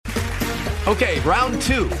Okay, round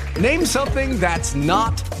 2. Name something that's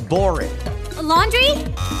not boring. A laundry?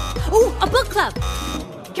 Ooh, a book club.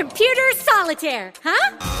 Computer solitaire,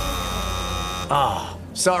 huh? Ah,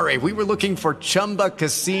 sorry, we were looking for Chumba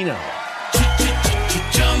Casino.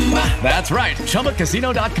 That's right,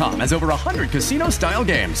 ChumbaCasino.com has over 100 casino-style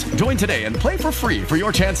games. Join today and play for free for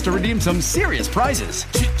your chance to redeem some serious prizes.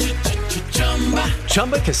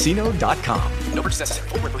 ChumbaCasino.com. No purchase necessary.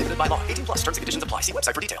 Void where prohibited by law. 18 plus. Terms and conditions apply. See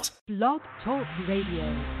website for details. Blog Talk Radio.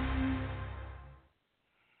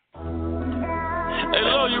 Hey,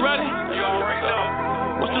 Lil, you ready? You already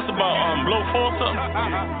know. What's this about? Blow 4 or something?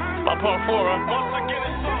 About part 4, huh? Once again,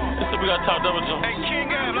 it's on. This is we got top double jump. Hey,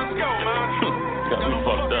 King Ab, let's go, man. Got me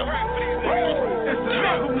fucked up.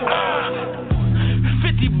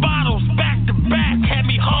 50 bottles back to back had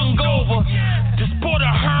me hungover. Just bought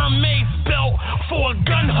a Hermes belt for a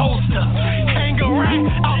gun holster. Hang a rack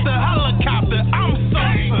out the helicopter. I'm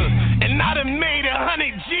sober, and I done made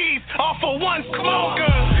 100 G's off of one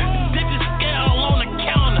smoker. Digit scale on the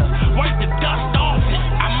counter, wipe the dust off it.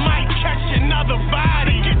 I might catch another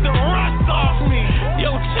body, get the rust off me.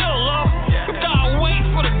 Yo, chill, love. Gotta wait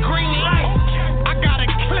for the green light. I got a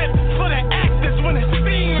clip for the actors when it's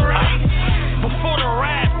being right. Before the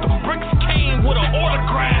rap, the bricks came with an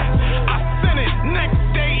autograph. I sent it next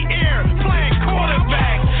day air, playing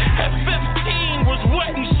quarterback. At 15 was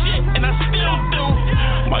wet and shit, and I still do.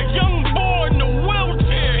 My young boy in the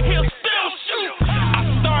wheelchair, he'll still shoot. I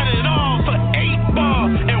started off for 8 ball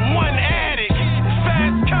and 1 addict.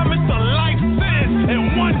 Fast coming to life sentence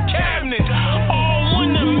in 1 cabinet. All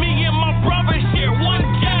one of me and my brother share 1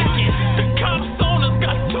 jacket. The cops on us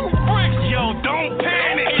got 2 bricks. Yo, don't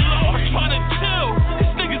panic. Hey, Lord, I'm trying to chill.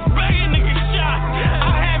 This nigga's begging to get shot.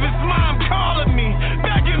 I have his mom calling me,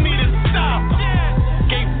 begging me to stop.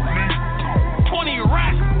 Gave 20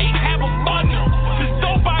 racks, ain't have a bundle. This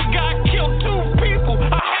dope I got killed 2 people.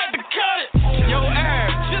 I had to cut it. Yo, Ab,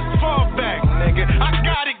 just fall back, nigga. I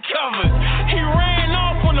got it covered. He ran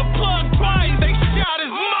off on the plug twice. They shot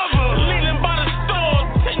his mother. Leaning by the store,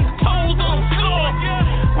 10 toes on the floor.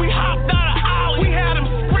 We hopped out of alley. We had him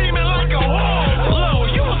screaming like a whore. Hello,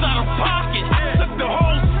 you was out of pocket. I took the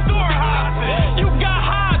whole store hostage. You got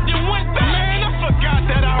high, then went back. Man, I forgot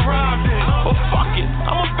that I robbed it. But fuck it,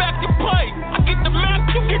 I'ma back to play. I get the map,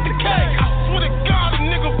 you get the cake. I swear to God, a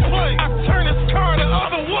nigga play. I turn his car the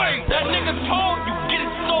other way. That nigga told you get it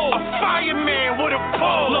sold. A fireman with a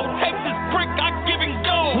pole. Low Texas brick, I give and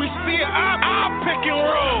go. We see it, I'll pick and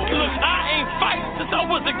roll. Look, I ain't fight since I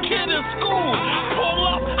was a kid in school. Pull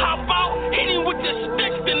up, hop out, hit him with the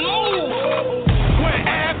stick, then move. When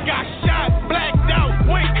Ab got shot, blacked out,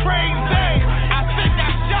 went crazy. I think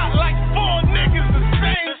I shot like 4 niggas the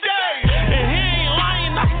same day. And he ain't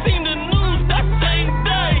lying, I seen the news that same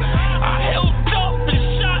day. I held up and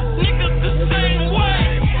shot niggas the same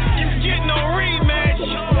way. You get no rematch.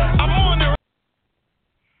 I'm on the.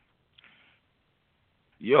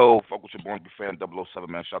 Yo, fuck with your boy, fan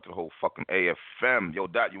 007, man. Shout out to the whole fucking AFM. Yo,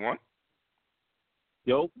 Dot, you on?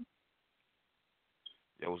 Yo.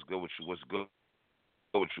 Yo, what's good with you? What's good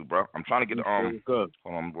with you, bro? I'm trying to get the Good.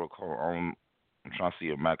 Hold on, bro. Hold on. I'm trying to see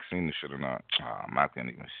if Mac seen this shit or not. Mac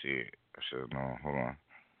didn't even see it. I should have known. Hold on.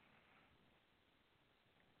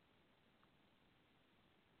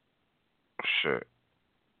 Shit.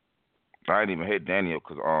 I didn't even hit Daniel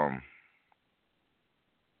because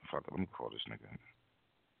fuck it, let me call this nigga.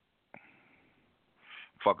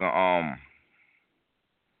 Fucking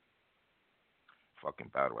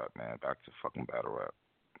battle rap, man. Back to fucking battle rap.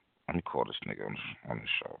 Let me call this nigga on the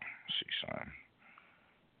show. See, son.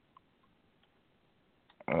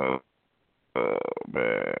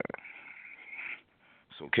 Man.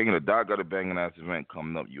 So King of the Dot got a banging ass event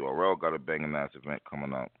coming up. URL got a banging ass event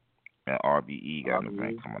coming up. And RBE got an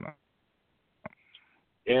event coming up.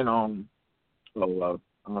 And I don't know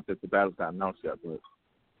if the battle's got announced yet, but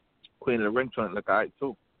Queen of the Ring trying to look alright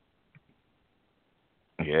too.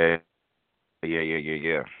 Yeah.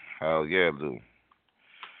 Hell yeah, Lou.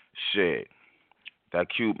 Shit. That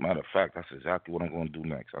cute, matter of fact, that's exactly what I'm going to do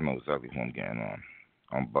next. I know exactly who I'm getting on.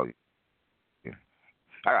 I'm bugging. Yeah.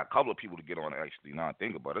 I got a couple of people to get on, actually. Now I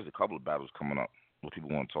think about it. There's a couple of battles coming up where people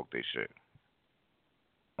want to talk their shit.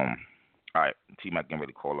 All right. T-Mac getting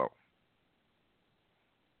ready to call out.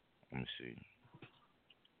 Let me see.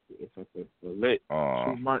 It's lit.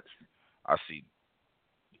 2 months. I see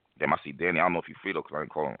Danny. I don't know if he's free, though, because I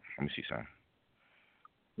didn't call him. Let me see, son.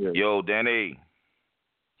 Yeah. Yo, Danny.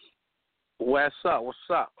 What's up?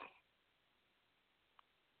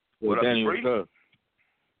 What up, Danny, you free? what's good?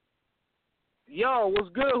 Yo, what's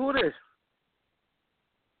good? Who this?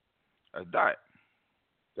 That's Dot.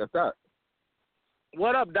 That's that.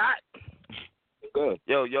 What up, Dot? good.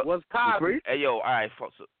 Yo. What's poppin'? Hey, yo, all right,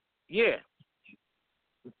 fuck. So, Yeah.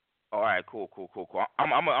 all right, cool. I'm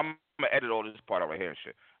gonna edit all this part out right here and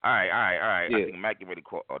shit. All right. Yeah. I think Mac get ready to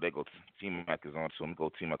call. Oh, there goes Team Mac is on too. Let me go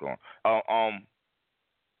Team Mac on.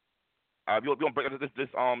 You don't break this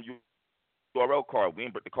URL card. We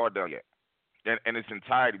ain't break the card down yet. And its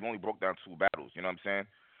entirety, we only broke down 2 battles. You know what I'm saying?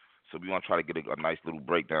 So we want to try to get a nice little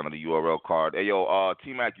breakdown of the URL card. Hey, yo,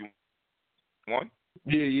 T Mac, you won?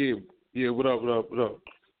 Yeah. What up? All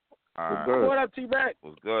right. What up, T-Mac?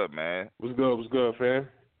 What's good, man? What's good, fam?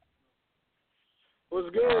 What's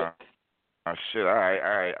good? Shit. All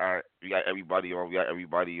right. We got everybody on. You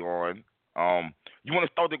want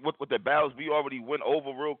to start with the battles we already went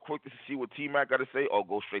over real quick to see what T Mac got to say, or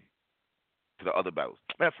go straight to the other battles?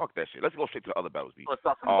 Man, fuck that shit. Let's go straight to the other battles, B. So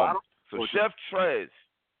Chef Trez.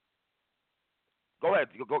 Go ahead.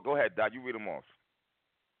 Go ahead, Doc. You read them off.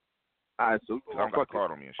 All right, so I don't got a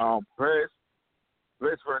card on me and shit. Briz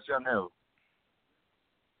versus Young L.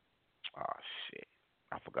 Oh, shit.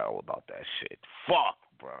 I forgot all about that shit. Fuck,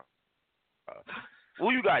 bro.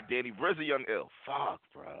 Who you got, Danny? Briz or Young L? Fuck,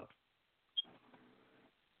 bro.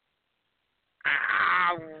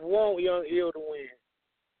 I want Young Ill to win.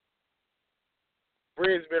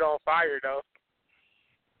 Briz been on fire though,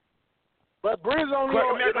 but Briz only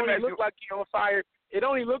look like he on fire. It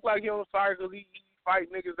only look like he on fire because he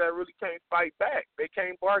fight niggas that really can't fight back. They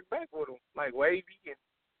can't bark back with him, like Wavy and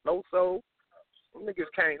Loso. Them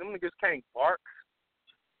niggas can't bark.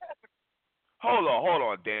 Hold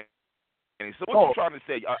on, Danny. So what you trying to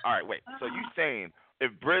say? All right, wait. So you saying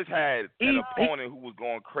if Briz had an opponent who was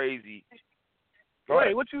going crazy?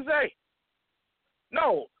 Wait, what you say?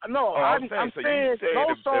 No. I'm saying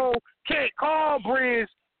Loso can't call Briz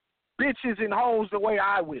bitches and hoes the way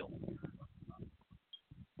I will.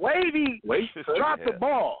 Wavy dropped the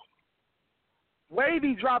ball.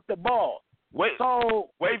 Wavy dropped the ball.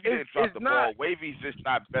 So Wavy didn't drop the ball. Wavy's just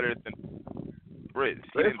not better than Briz.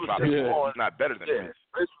 He didn't drop the ball. He's not better than Briz.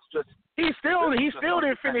 He still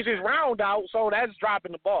didn't finish his round out, so that's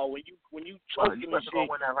dropping the ball. When you choking and shit,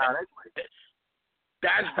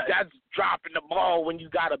 that's dropping the ball when you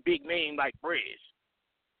got a big name like Briz.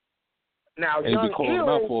 Now, and you call him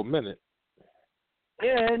out for a minute.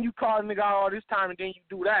 Yeah, and you call a nigga out all this time, and then you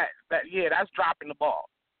do that. That's dropping the ball.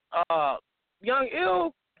 Young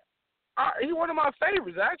Ill, he one of my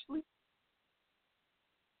favorites actually.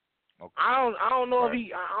 Okay. I don't know if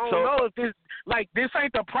this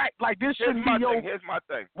ain't the practice. Like this shouldn't be your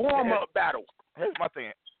warm up battle. Here's my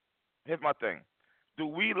thing. Do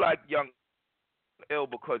we like Young Ill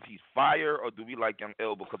because he's fire, or do we like Young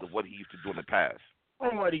Ill because of what he used to do in the past?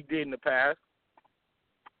 From what he did in the past.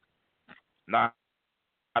 Not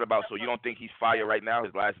about. So you don't think he's fire right now?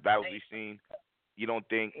 His last battles we've seen, you don't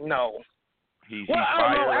think? No. He's I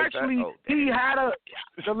fire don't know. like Actually, that? he had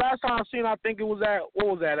the last time I seen, I think it was at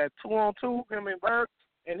at 2-on-2, him and Berg,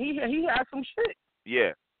 and he had some shit.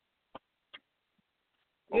 Yeah.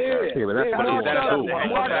 Okay. Yeah.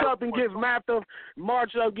 March up and get Math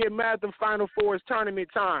Final Four's tournament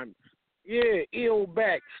time. Yeah, Ill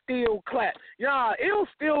back, still clap. Yeah,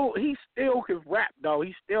 he still can rap though.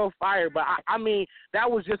 He's still fire, but I mean that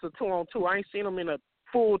was just a 2-on-2. I ain't seen him in a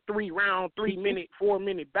full 3-round,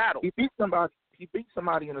 4-minute battle. He beat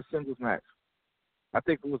somebody in a singles match. I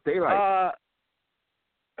think it was Daylight.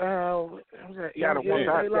 Was that? He had a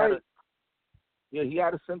one-shot. Yeah, he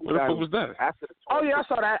had a singles battle. What was that? Oh yeah, I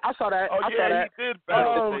saw that. Oh yeah, he did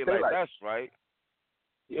battle Daylight. That's right.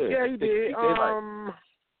 Yeah, he did.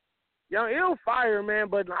 Young Ill fire, man,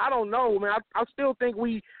 but I don't know, man. I still think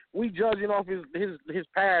we judging off his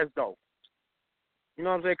past though. You know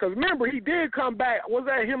what I'm saying? Because remember, he did come back. Was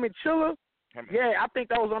that him and Chilla? Yeah, I think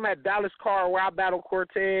that was on that Dallas card where I battled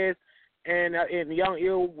Cortez, and Young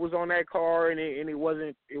Ill was on that card, and it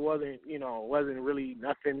wasn't really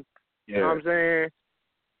nothing. Yeah. You know what I'm saying?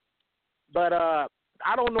 But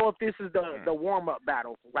I don't know if this is the warm up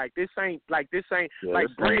battle. Like this ain't like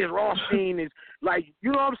Briz Rothstein is like,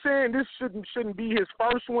 you know what I'm saying? This shouldn't be his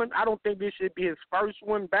first one. I don't think this should be his first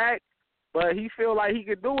one back. But he feel like he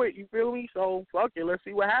could do it. You feel me? So fuck it. Let's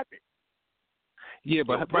see what happens. Yeah,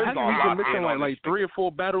 but hasn't he been missing like 3 or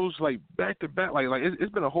 4 battles like back to back? Like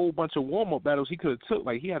it's been a whole bunch of warm up battles he could have took.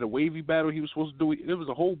 Like he had a Wavy battle he was supposed to do. There was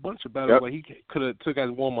a whole bunch of battles like he could have took as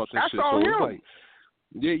warm ups and that's shit. On so him. it's like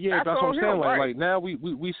that's what I'm saying. Like now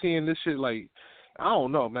we seeing this shit. Like I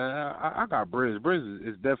don't know, man. I got Briz. Briz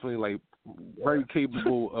is definitely like very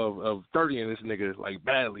capable of 30 in this nigga like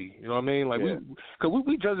badly. You know what I mean? Like we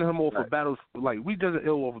judging him off of battles. Like we judging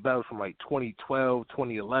Ill off of battles from like 2012,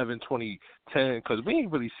 2011, 2010. Because we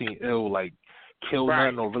ain't really seen Ill like kill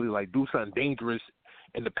nothing or really like do something dangerous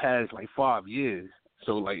in the past like 5 years.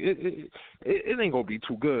 So like it ain't gonna be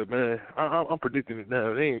too good, man. I'm predicting it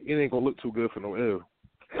now. It ain't gonna look too good for no L.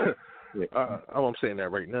 I'm saying that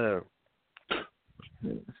right now.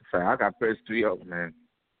 I got Prez 3-0, man.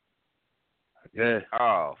 Yeah.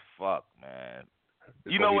 Oh fuck, man.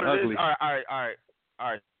 You know what it is? All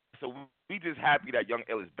right. So we just happy that Young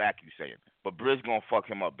L is back. You saying, but Briz gonna fuck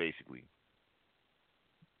him up basically.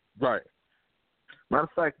 Right. Matter of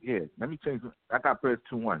fact, yeah. Let me change. I got Prez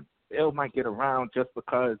 2-1. L might get around just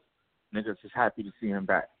because niggas is happy to see him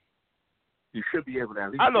back. You should be able to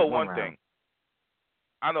at least. I know one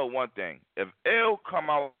thing. If L come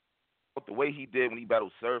out the way he did when he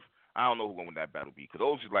battled Surf, I don't know who gonna win that battle be, because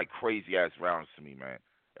those are like crazy ass rounds to me, man.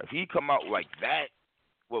 If he come out like that,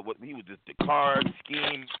 what he was just the card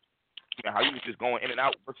scheme, how he was just going in and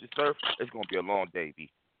out versus Surf, it's gonna be a long day, B.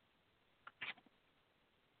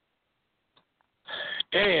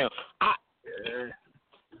 Damn,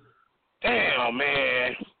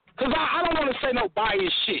 man. Because I don't want to say no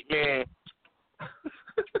biased shit, man.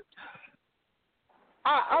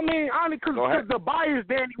 I mean, only because the biased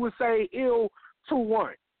Danny would say Ill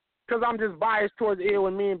 2-1. Because I'm just biased towards Ill,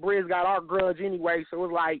 and me and Briz got our grudge anyway, so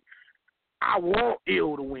it's like, I want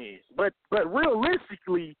Ill to win. But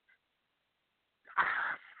realistically,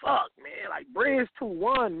 fuck, man. Like, Briz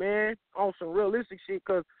 2-1, man, on some realistic shit,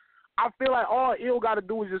 because I feel like all Ill got to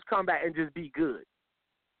do is just come back and just be good.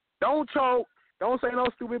 Don't choke. Don't say no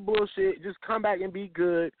stupid bullshit. Just come back and be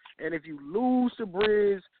good. And if you lose to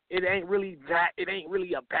Briz, it ain't really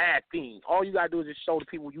a bad thing. All you gotta do is just show the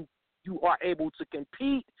people you are able to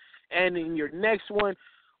compete, and in your next one.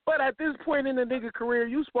 But at this point in the nigga career,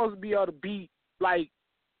 you supposed to be able to beat like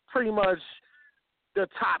pretty much the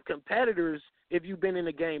top competitors if you've been in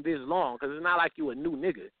the game this long. Because it's not like you a new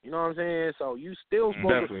nigga. You know what I'm saying? So you still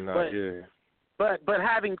supposed definitely not. Yeah. But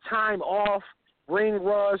having time off, ring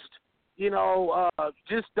rust. You know,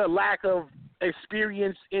 just the lack of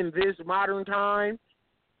experience in this modern time.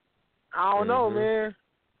 I don't know, man.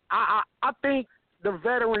 I think the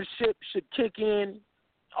veteranship should kick in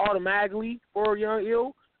automatically for Young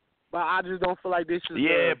Ill, but I just don't feel like this is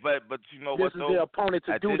but you know what, this is the opponent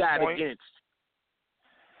to do that point, against.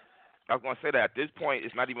 I was gonna say that at this point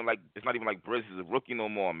it's not even like Briz is a rookie no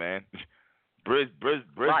more, man. Briz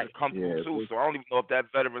has come through too, so I don't even know if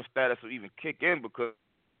that veteran status will even kick in because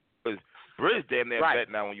Briz damn near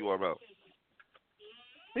vet now on URL.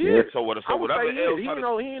 Yeah. So whatever L he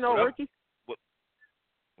ain't no rookie.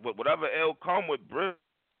 Whatever L come with Briz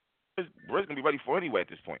gonna be ready for anyway at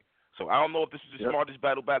this point. So I don't know if this is the smartest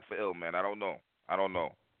battle back for L, man. I don't know. I don't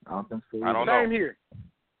think so. I don't know. Same here.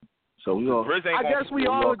 So I guess we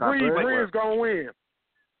all agree Briz gonna win.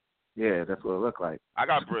 Yeah, that's what it look like. I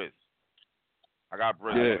got Briz.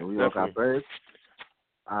 Yeah, so we all got Briz.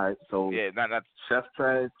 All right, so not Chef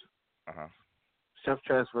Trez. Chef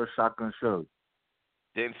Trez versus Shotgun Suge.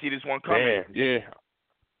 Didn't see this one coming. Yeah.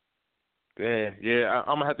 I'm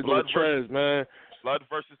gonna have to go with Trez, man. Blood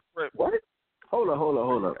versus Crip. What? Hold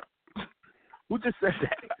up. Who just said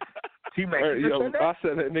that? T-Mac, said that? I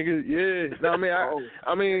said that, nigga. Yeah. No,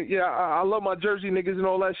 I love my Jersey niggas and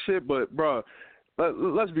all that shit, but bro,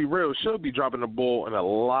 let's be real. Suge be dropping the ball in a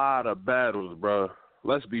lot of battles, bro.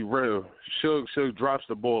 Let's be real. Suge drops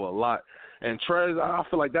the ball a lot. And Trez, I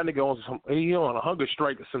feel like that nigga on a hunger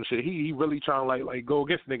strike or some shit. He really trying to like go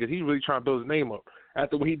against niggas. He really trying to build his name up.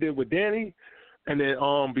 After what he did with Danny, and then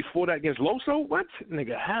before that against Loso, what?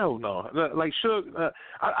 Nigga, hell no. Like Suge,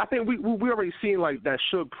 I think we already seen like that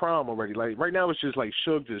Suge prime already. Like right now it's just like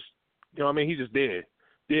Suge just, you know what I mean? He just there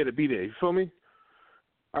to be there. You feel me?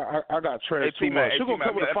 I got Trez too much. Suge gonna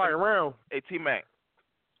come with a fire round. Hey T-Mac,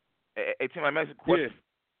 man, question. Yeah.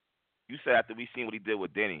 You said after we seen what he did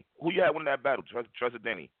with Denny, who you had win that battle, Trez or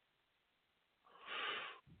Denny?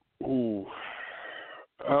 Ooh.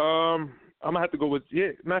 I'm gonna have to go with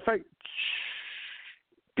matter of fact,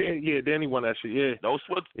 Danny won that shit. Yeah. Don't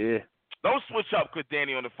switch. Yeah. Don't switch up with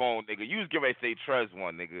Danny on the phone, nigga. You was getting ready to say Trez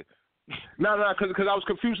won, nigga. No, because I was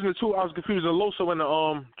confusing the two. I was confusing Loso and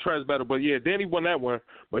the Trez battle, but yeah, Danny won that one.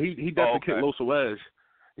 But he definitely kicked Loso ass.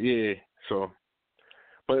 Yeah. So.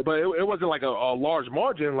 But it wasn't like a large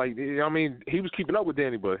margin. Like, I mean, he was keeping up with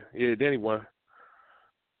Danny, but yeah, Danny won.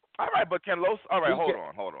 All right, but can Loso? All right,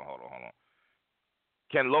 hold on.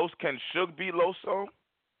 Can Suge beat Loso?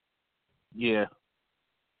 Yeah.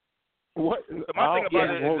 What? My thing about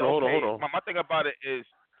it is hold on. My thing about it is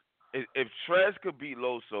if Trez could beat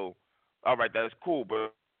Loso, all right, that's cool.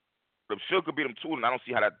 But if Suge could beat him too, then I don't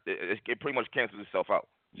see how that it pretty much cancels itself out.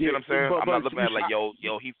 You see what I'm saying? I'm not looking at it like yo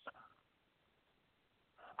he.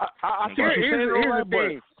 I see what you're saying. Here's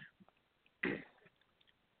the thing.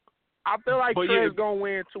 I feel like Trez gonna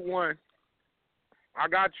win 2-1. I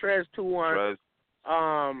got Trez 2-1.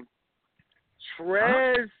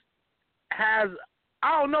 Trez has,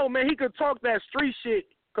 I don't know, man. He could talk that street shit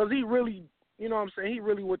because he really, you know what I'm saying. He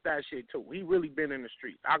really with that shit too. He really been in the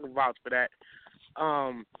streets. I can vouch for that.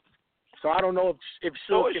 So I don't know if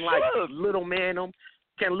Suge can like little man him.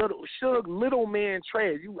 Can Suge little man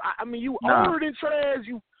Trez? I mean you older than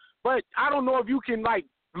Trez, but I don't know if you can like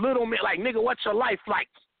little man like nigga. What's your life like?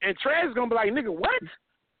 And Trez gonna be like nigga, what?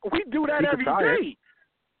 We do that every day.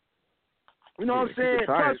 You know what I'm saying?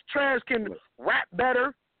 Plus Trez can rap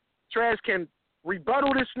better. Trez can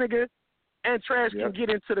rebuttal this nigga, and Trez can get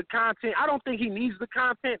into the content. I don't think he needs the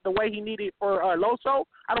content the way he needed for Loso.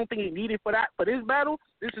 I don't think he needed for that for this battle.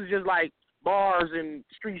 This is just like bars and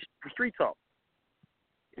street talk.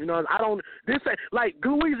 You know, this ain't like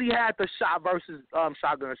Gleezy had the shot versus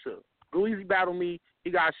Shotgun Suge. Gleezy battled me, he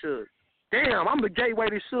got Suge. Damn, I'm the gateway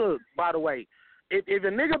to Suge, by the way. If a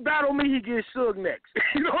nigga battle me, he gets Suge next.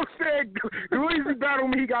 You know what I'm saying? Gleezy battle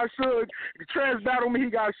me, he got Suge. Trez battle me, he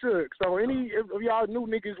got Suge. So if y'all new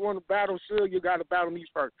niggas want to battle Suge, you got to battle me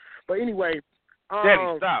first. But anyway.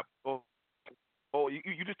 Danny, stop. Oh, you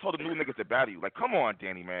just told the new niggas to battle you. Like, come on,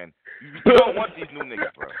 Danny, man. You don't want these new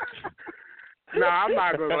niggas, bro. Nah, I'm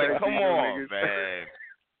not going to like, take come these on, new niggas. Man.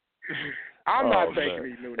 I'm not taking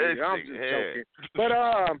these new niggas. I'm just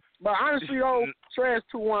joking. But honestly, though, Trez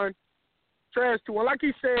 2-1. Trez 2-1. Like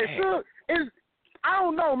he said, Suge is, I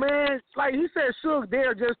don't know, man. Like he said, Suge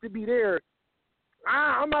there just to be there.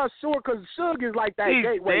 I'm not sure because Suge is like that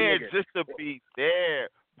gateway nigga. He's there just to be there.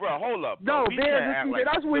 Bro, hold up. Bro. No, there just to be there.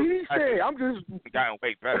 That's what he said. I'm just gotten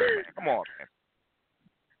way better, man. Come on, man.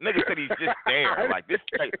 Nigga said he's just there. Like this.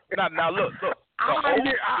 Like, now look.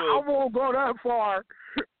 I won't go that far.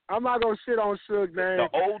 I'm not gonna shit on Suge, man. The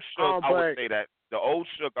old Suge, I would say that. The old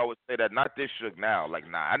Suge, I would say that. Not this Suge now. Like,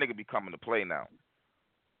 nah, that nigga be coming to play now.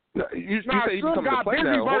 No, you say he coming to play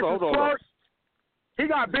now? Hold on. He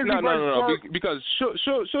got busy. No. Because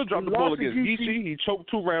Suge dropped the ball against Geechee. He choked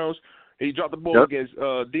 2 rounds. He dropped the ball against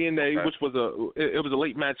DNA, which was a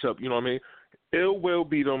late matchup. You know what I mean? Ill Will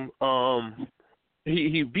beat him.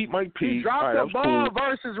 He beat Mike P. He dropped the ball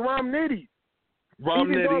versus Rum Nitty. Rum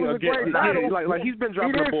Nitty again. Like he's been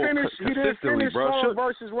dropping the ball consistently, bro. Suge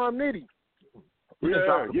versus Rum Nitty.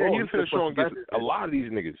 Yeah, he didn't finish strong against a lot of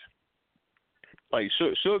these niggas. Like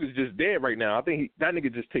Suge is just dead right now. I think that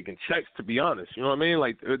nigga just taking checks, to be honest. You know what I mean?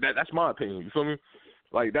 Like that's my opinion. You feel me?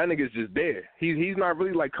 Like that nigga's just dead. He's not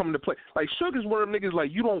really like coming to play. Like Suge is one of them niggas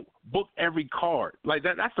like you don't book every card. Like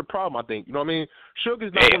that's the problem, I think. You know what I mean? Suge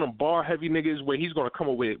is not one of them bar heavy niggas where he's gonna come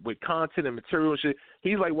up with content and material and shit.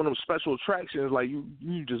 He's like one of them special attractions. Like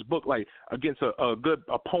you just book like against a good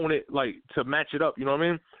opponent like to match it up. You know what I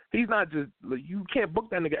mean? He's not just like, you can't book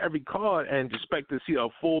that nigga every card and expect to see a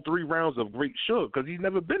full 3 rounds of great Suge because he's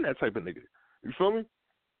never been that type of nigga. You feel me?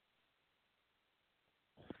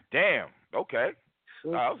 Damn. Okay.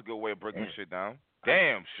 That was a good way of breaking shit down.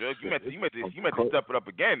 Damn, Suge, you meant to step it up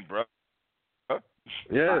again, bro. Huh?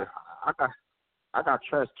 Yeah. I got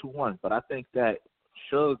Trez 2-1, but I think that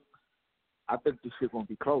Suge, I think this shit gonna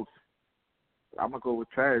be close. I'm gonna go with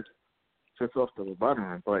Trez just off the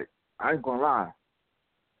rebuttering, but I ain't gonna lie.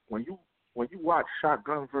 When you watch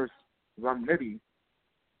Shotgun versus Rum Nitty,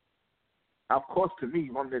 of course to me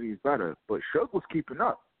Rum Nitty is better, but Suge was keeping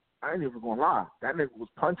up. I ain't even gonna lie. That nigga was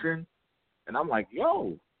punching. And I'm like,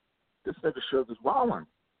 yo, this nigga Suge is wildin'.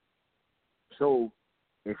 So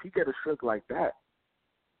if he get a Suge like that,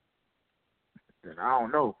 then I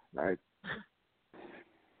don't know. Like,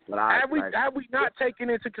 but have we not taken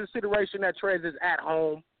into consideration that Trez is at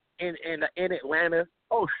home in Atlanta?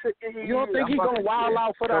 Oh shit! Yeah, you don't think he's gonna wild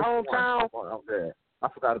out for the hometown? I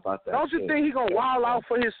forgot about that. Don't you think he's gonna wild out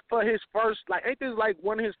for his first? Like, ain't this like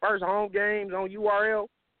one of his first home games on URL?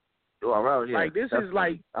 URL, yeah. Like, this is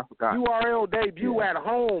like URL debut at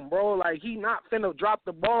home, bro. Like, he not finna drop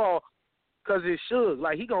the ball because it's Suge.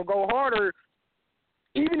 Like, he gonna go harder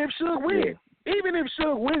even if Suge wins. Yeah. Even if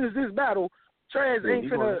Suge wins this battle, Trez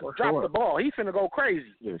ain't finna drop the ball. He finna go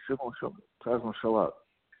crazy. Yeah, Suge gonna show up. Trez gonna show up.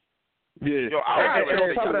 Yeah. Yo, I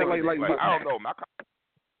don't know, man.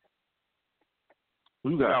 Who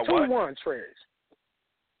you got? 2-1 Trez.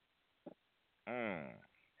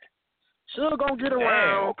 Suge gonna get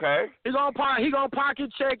around. Okay. He gonna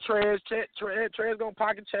pocket check Trez. Trez gonna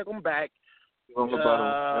pocket check him back. He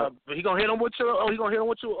gonna hit him with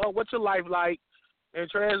your life like, and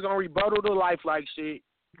Trez gonna rebuttal the life like shit.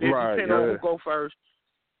 Right. Depending on who go first.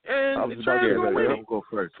 And Trez gonna win. Go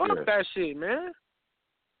first. Fuck that shit, man.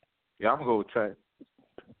 Yeah, I'm gonna go with Trez.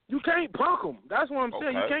 You can't punk him. That's what I'm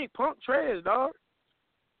saying. You can't punk Trez, dog.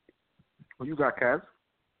 Who you got, Cav?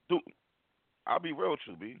 I'll be real with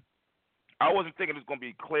you, B. I wasn't thinking it's gonna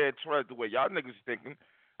be clear Trez the way y'all niggas thinking.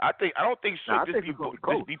 I don't think Suge just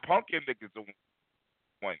be punking niggas to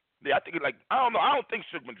win. Yeah, I think I don't know. I don't think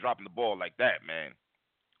Suge been dropping the ball like that, man.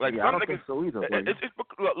 Like I don't think so either. It's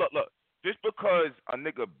look. Just because a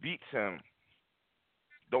nigga beats him,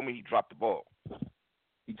 don't mean he dropped the ball.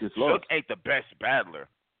 He just Suge ain't the best battler.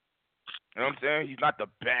 You know what I'm saying? He's not the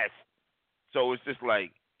best. So it's just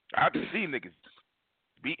like I can see niggas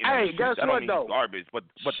beating. Hey, guess what though? Garbage, but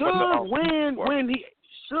Suge win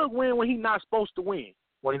when he not supposed to win.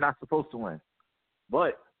 When he's not supposed to win,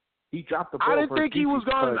 but he dropped the ball. I didn't think he was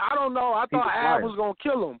gonna. I don't know. I thought Ab was gonna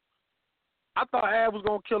kill him.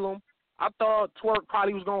 I thought Twerk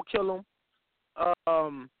probably was gonna kill him.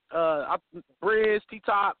 Briz,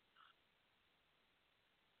 T-Top.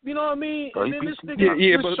 You know what I mean? And then this nigga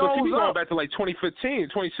but he be going back to like 2015,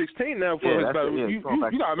 2016 now for his battle. You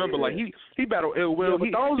gotta remember, like he battled Ill Will.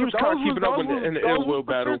 He was kind of keeping up in the Ill Will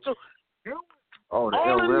battle. Oh, the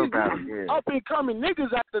Ill Will battle. Yeah. Up and coming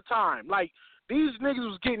niggas at the time. Like these niggas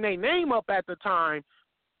was getting their name up at the time,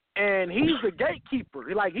 and he's the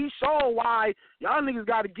gatekeeper. Like he showed why y'all niggas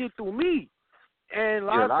got to get through me. And a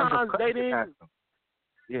lot of times they didn't.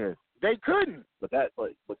 Yeah. They couldn't. But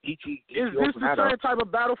Ichi is this the same type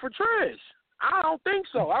of battle for Trez? I don't think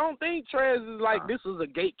so. I don't think Trez is like this is a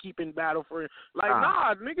gatekeeping battle for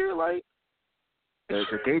nah, nigga, like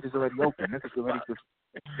the gate is already open.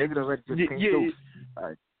 Niggas already just came through.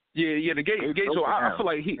 Yeah, the gates. So I feel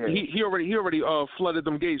like he already flooded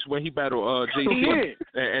them gates when he battled JC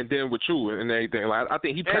and then with you and everything. Like I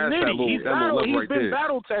think he passed that little level right there. He's been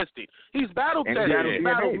battle tested. He's battle tested. He's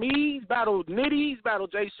battled me. He's battled Nitty. He's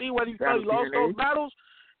battled JC. Whether he lost those battles,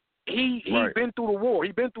 he been through the war.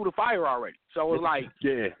 He been through the fire already. So it's like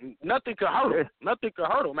nothing could hurt him. Nothing could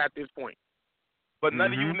hurt him at this point. But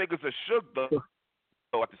none of you niggas are shook though.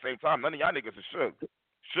 So at the same time, none of y'all niggas are shook.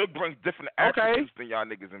 Suge brings different attributes than y'all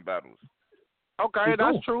niggas in battles. Okay,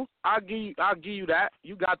 that's true. I'll give you that.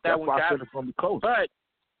 You got that one, Cap.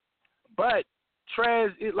 But Trez,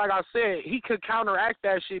 like I said, he could counteract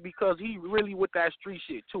that shit because he really with that street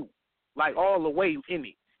shit too, like all the way in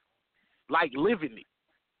it, like living it.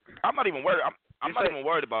 I'm not even worried. I'm not even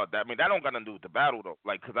worried about that. I mean, that don't got nothing to do with the battle though.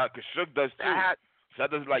 Like, cause Suge does too. So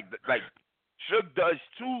that does like Suge does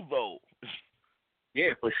too though.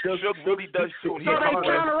 Yeah, but Suge really does too. So they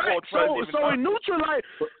counteract. So it neutralizes.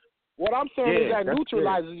 What I'm saying is that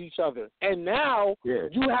neutralizes each other. And now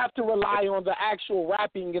you have to rely on the actual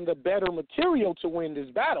rapping and the better material to win this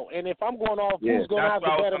battle. And if I'm going off who's going to have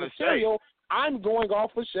the better material, I'm going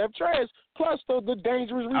off of Chef Trez plus the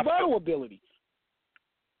dangerous rebuttal ability.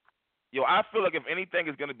 Yo, I feel like if anything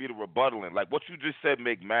is going to be the rebuttaling, like what you just said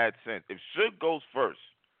make mad sense. If Suge goes first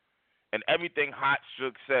and everything hot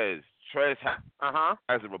Suge says, Trez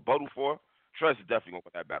has a rebuttal for, Trez is definitely going to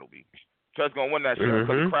win that battle, B. Trez going to win that shit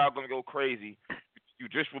because the crowd going to go crazy. You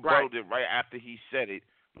just rebutted it right after he said it.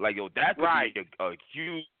 Like, yo, that could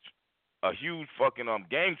be a huge fucking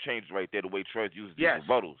game changer right there, the way Trez uses his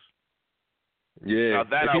rebuttals. Yeah. Now,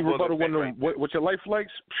 that if he rebuttal what your life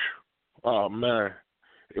likes, oh, man.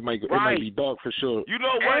 It might be dark for sure. You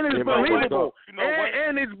know what? And it's believable.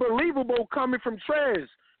 And it's believable coming from Trez.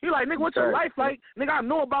 He like, nigga, what's your life like? Nigga, I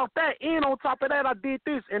know about that. And on top of that, I did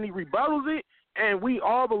this. And he rebuttals it, and we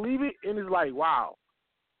all believe it. And it's like, wow.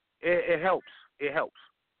 It helps. It helps.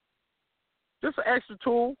 Just an extra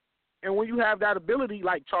tool. And when you have that ability,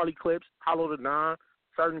 like Charlie Clips, Hollow the Nine,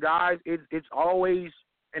 certain guys, it's always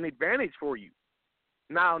an advantage for you.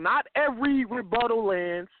 Now, not every rebuttal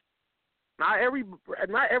lands. Not every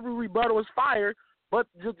rebuttal is fire, but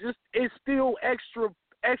just it's still extra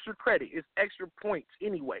credit. It's extra points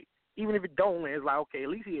anyway. Even if it don't land, it's like, okay, at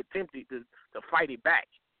least he attempted to fight it back.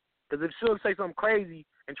 Because if Suge say something crazy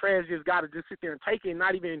and Trez just got to just sit there and take it and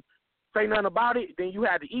not even say nothing about it, then you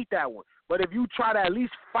had to eat that one. But if you try to at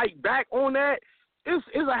least fight back on that, it's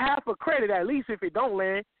a half a credit at least if it don't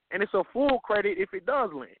land, and it's a full credit if it does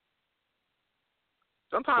land.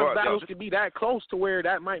 Sometimes battles can be that close to where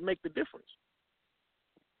that might make the difference.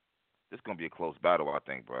 This is going to be a close battle, I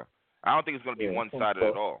think, bro. I don't think it's going to be one-sided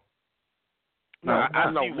at all. No,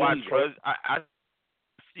 I see why Trez.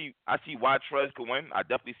 I see why Trez could win. I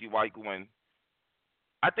definitely see why he could win.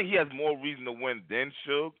 I think he has more reason to win than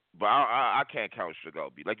Suge, but I can't count Suge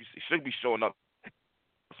out. Like you said, Suge be showing up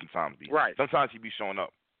sometimes. Right. Sometimes he be showing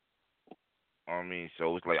up. You know what I mean?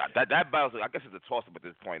 So it's like that battle. I guess it's a toss-up at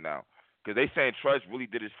this point now because they saying Trez really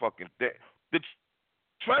did his fucking thing. Did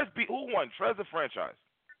Trez beat who won? Trez or franchise?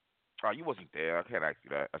 Oh, you wasn't there. I can't ask you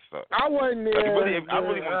that. I wasn't there.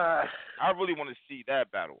 I really want to see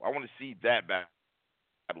that battle. I want to see that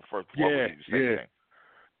battle first. Yeah.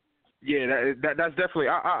 Yeah, that's definitely.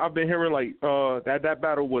 I've been hearing like that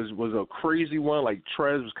battle was a crazy one. Like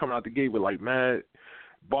Trez was coming out the gate with like mad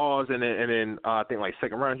bars, and then I think like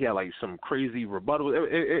second round he had like some crazy rebuttal.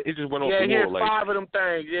 It just went off the wall. Yeah, he like, had 5 of them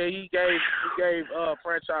things. Yeah, he gave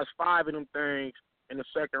Franchise 5 of them things in the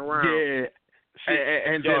second round. Yeah,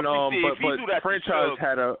 and then but Franchise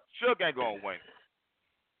had a Suge ain't gonna win.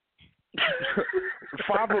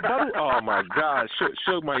 5 rebuttal. Oh my God,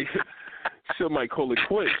 Suge might call it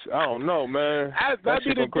quits. I don't know, man. That'd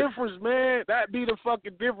be the difference, man. That'd be the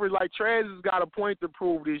fucking difference. Like, Trez has got a point to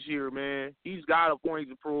prove this year, man. He's got a point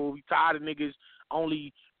to prove. He's tired of niggas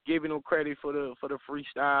only giving him credit for the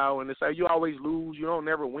freestyle, and it's like, you always lose. You don't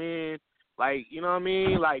never win. Like, you know what I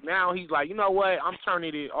mean? Like, now he's like, you know what? I'm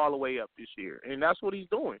turning it all the way up this year, and that's what he's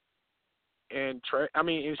doing. And Suge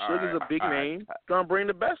is a big name. Gonna bring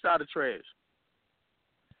the best out of Trez.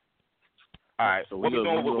 All right, so what we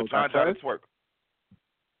doing with John and Twerk?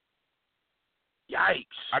 Yikes!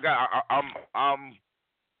 I got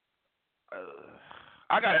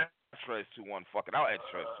Trez 2-1. Fuck it, I'll add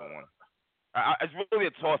Trez 2-1. It's really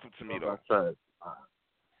a toss up to me though.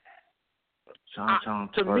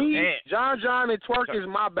 To me, John and Twerk is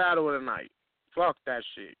my battle of the night. Fuck that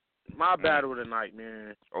shit. My battle of the night,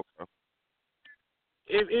 man. Okay.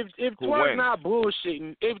 If Twerk not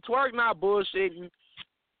bullshitting,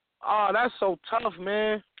 oh, that's so tough,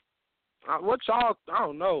 man. What y'all? I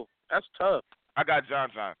don't know. That's tough. I got John.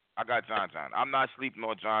 I'm not sleeping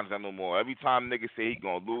on John no more. Every time niggas say he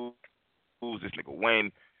gonna lose, this nigga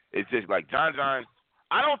win. It's just like John.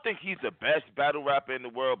 I don't think he's the best battle rapper in the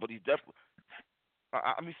world, but he's definitely.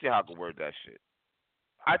 Let me see how I can word that shit.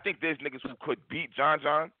 I think there's niggas who could beat John,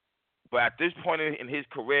 but at this point in his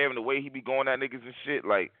career and the way he be going at niggas and shit,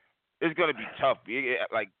 like, it's gonna be tough.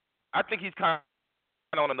 Like, I think he's kind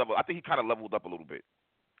of on another. I think he kind of leveled up a little bit.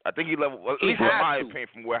 I think he leveled, at least in my opinion,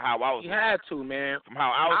 from how I was. He had to, man. From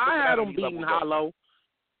how I was. I had him beating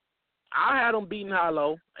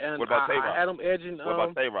Hollow. And what about Tay-Rock? I had him edging. What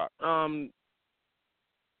about Tay-Rock?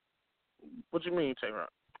 What you mean, Tay-Rock?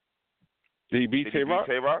 Did he beat Tay-Rock?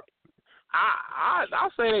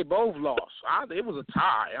 I'll say they both lost. It was a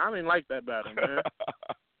tie. I didn't like that battle, man.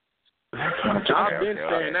 I've been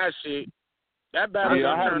saying that shit. That battle.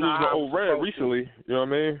 Yeah, I had him lose to Old Red recently. You know what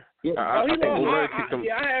I mean? Yeah, I think Old Red kicked him.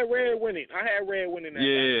 Yeah, I had Red winning. That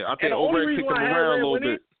yeah, I think Old Red kicked him around a little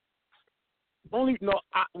bit.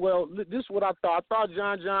 This is what I thought. I thought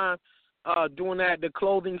John doing that, the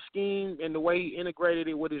clothing scheme and the way he integrated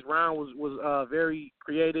it with his round was very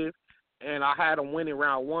creative. And I had him winning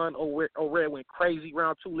round 1. Old Red went crazy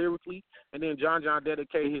round 2 lyrically, and then John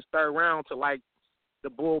dedicated his third round to like the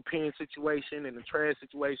bullpen situation and the Trez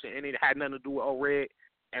situation, and it had nothing to do with Old Red.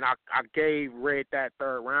 And I gave Red that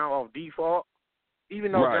third round off default,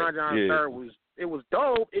 even though John's third was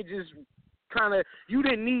dope. It just kind of, you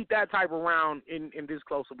didn't need that type of round in this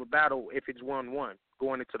close of a battle if it's 1-1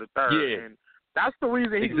 going into the third. Yeah. And that's the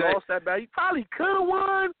reason he lost that battle. He probably could have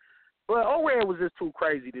won, but O-Red was just too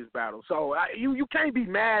crazy this battle. So you can't be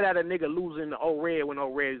mad at a nigga losing to O-Red when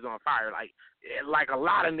O-Red is on fire. Like a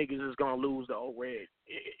lot of niggas is going to lose to O-Red.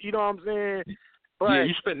 You know what I'm saying? But, yeah,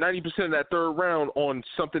 you spent 90% of that third round on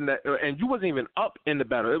something that, and you wasn't even up in the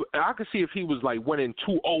battle. I could see if he was like winning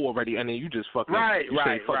 2-0 already, and then you just fucking I'm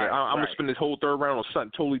gonna spend this whole third round on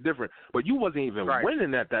something totally different. But you wasn't even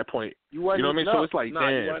winning at that point. You know what I mean? So it's like,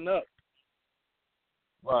 damn. You wasn't up.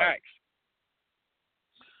 Right.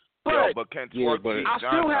 But can Twerk beat I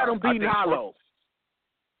still had him beating Hollow.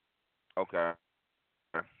 Okay.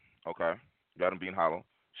 You got him beating Hollow.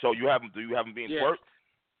 So do you have him beating Twerk?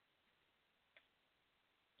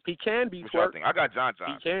 He can be Twerk. I got John.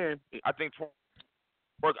 He can. I think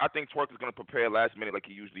Twerk is going to prepare last minute like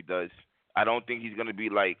he usually does. I don't think he's going to be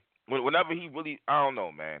like whenever he really. I don't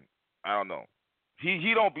know, man. I don't know.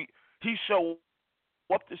 He don't be. He show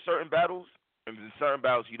up to certain battles, and in certain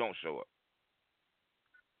battles he don't show up.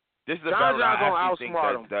 This is a battle that I actually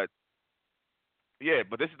think that. Yeah,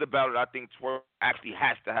 but this is the battle that I think Twerk actually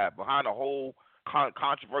has to have behind the whole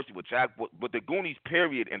controversy with with the Goonies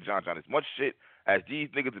period and John. As much shit as these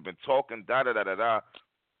niggas have been talking, Twerk,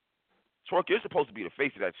 you're supposed to be the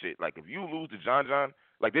face of that shit. Like, if you lose to John,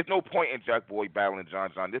 like, there's no point in Jack Boy battling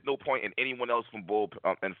John. There's no point in anyone else from Bull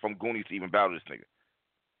and from Goonies to even battle this nigga.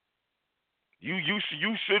 You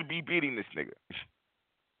should be beating this nigga.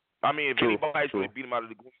 I mean, if anybody's going to beat him out of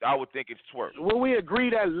the Goonies, I would think it's Twerk. Will we agree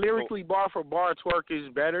that lyrically, bar for bar, Twerk is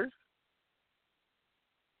better?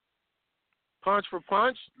 Punch for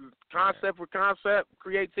punch, concept for concept,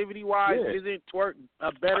 creativity-wise, isn't Twerk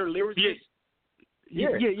a better lyricist? Yeah.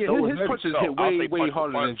 His punches hit way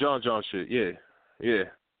harder than John shit. Yeah.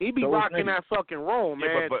 He be rocking that fucking roll,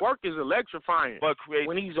 man. Twerk is electrifying. But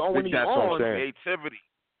when he's on. Creativity.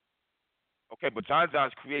 Okay, but John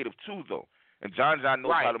John's creative too, though, and John John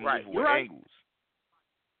knows how to move with angles.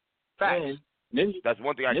 Facts. That's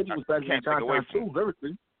one thing I can't take away from him.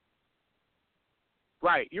 Lyrically.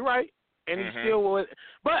 Right, you're right, and he still was.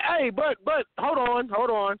 But hey, but hold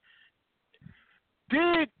on.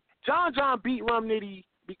 Did John John beat Rum Nitty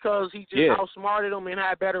because he just outsmarted him and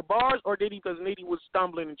had better bars, or did he because Nitty was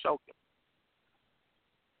stumbling and choking?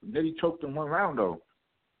 Nitty choked him one round though.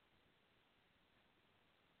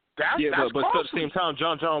 But at the same time,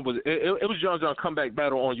 John was it was John comeback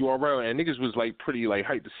battle on URL, and niggas was like pretty like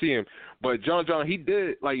hyped to see him. But John he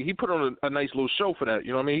did like he put on a nice little show for that.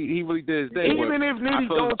 You know what I mean? He really did his thing. Even if Nitty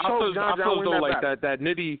don't choke, John win that like battle.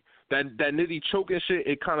 that Nitty choking shit,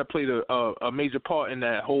 it kind of played a major part in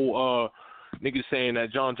that whole niggas saying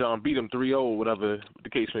that John beat him 3-0, whatever the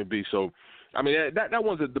case may be. So I mean that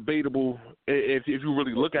one's a debatable if you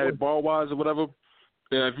really look at it bar wise or whatever.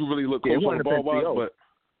 Yeah, if you really look close on the bar wise, but.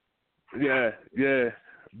 Yeah,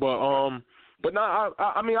 but nah,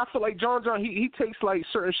 I mean, I feel like John he takes like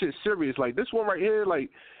certain shit serious. Like this one right here, like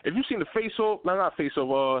if you seen the face off, not face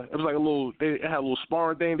off, it was like it had a little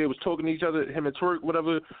sparring thing. They was talking to each other, him and Twerk,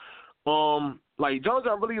 whatever. Like John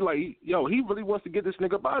really like, he really wants to get this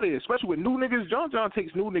nigga up out of here, especially with new niggas. John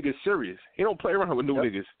takes new niggas serious. He don't play around with new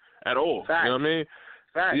niggas at all. Fact. You know what I mean?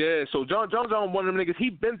 Fact. Yeah, so John one of them niggas. He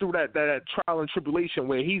been through that trial and tribulation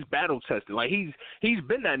where he's battle tested. Like he's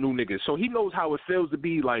been that new nigga, so he knows how it feels to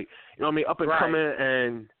be like, you know what I mean, up and coming,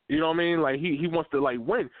 and you know what I mean. Like he wants to like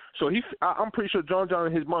win. So I'm pretty sure John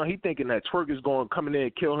in his mind, he thinking that Twerk is going to come in there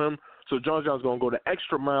and kill him. So John's going to go the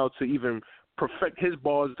extra mile to even perfect his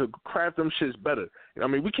bars to craft them shits better. You know what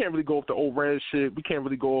I mean, we can't really go off the old red shit. We can't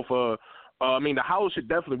really go off I mean, the Howell shit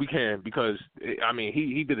definitely we can because, I mean,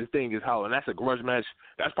 he did his thing as Howell, and that's a grudge match.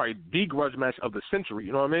 That's probably the grudge match of the century,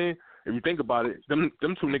 you know what I mean? If you think about it, them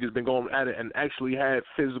two niggas been going at it and actually had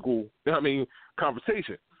physical, you know what I mean,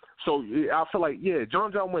 conversation. So I feel like,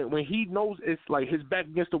 John when he knows it's like his back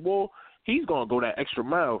against the wall, he's going to go that extra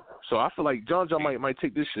mile. So I feel like John might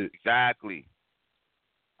take this shit. Exactly.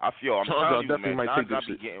 I'm telling you, definitely man, might take this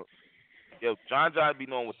shit. John be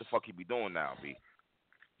knowing what the fuck he be doing now, B.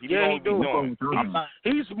 He do.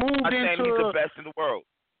 He's moved I'm saying into he's the best in the world.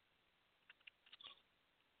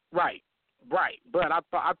 Right. But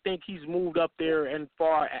I think he's moved up there and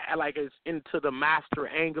far like it's into the master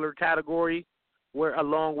angler category, where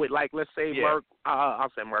along with like let's say Merc, I'll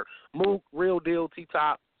say Merc, Mook, Real Deal,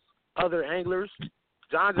 T-Top, other anglers.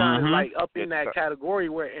 John is like up in that category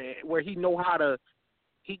where he know how to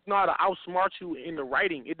outsmart you in the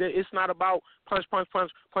writing. It's not about punch.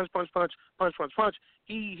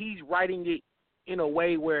 He's writing it in a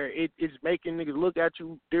way where it's making niggas look at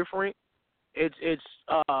you different. It's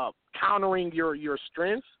countering your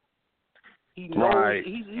strengths. He knows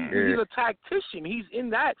he's a tactician. He's in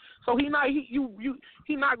that, so he's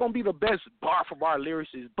not gonna be the best bar for bar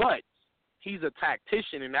lyricist, but he's a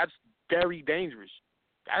tactician, and that's very dangerous.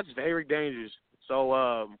 That's very dangerous. So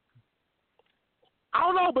I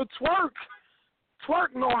don't know, but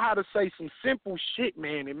Twerk know how to say some simple shit,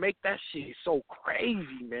 man, and make that shit so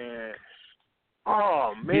crazy, man.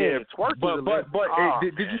 Oh man, Twerk.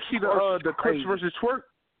 Did you see the Clips versus Twerk?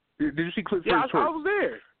 Did you see Clips versus Twerk? I was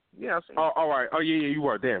there. Yeah, I seen it. All right. Oh yeah, you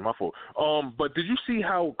are. Damn, my fault. But did you see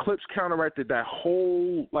how Clips counteracted that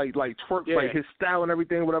whole like Twerk, like his style and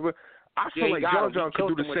everything, whatever? I feel like John could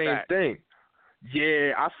do the same thing.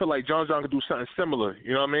 Yeah, I feel like John could do something similar.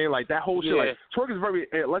 You know what I mean? Like that whole shit. Like Twerk is very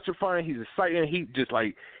electrifying. He's exciting. He just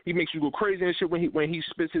like he makes you go crazy and shit when he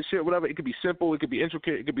spits his shit. Whatever. It could be simple. It could be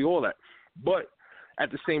intricate. It could be all that. But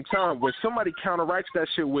at the same time, when somebody counteracts that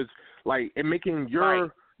shit with like and making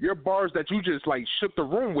your bars that you just like shook the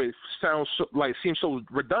room with seem so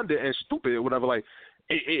redundant and stupid or whatever. Like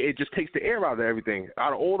it just takes the air out of everything.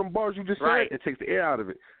 Out of all them bars you just said, it takes the air out of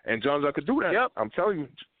it. And John could do that. Yep. I'm telling you.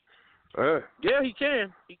 Yeah, he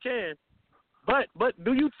can. But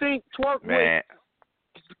do you think Twerk would,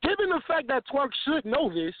 given the fact that Twerk should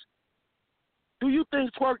know this, do you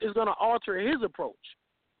think Twerk is gonna alter his approach?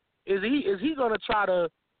 Is he gonna try to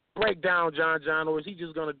break down John, or is he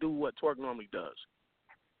just gonna do what Twerk normally does?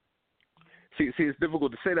 See, it's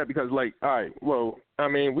difficult to say that because, like, all right, well, I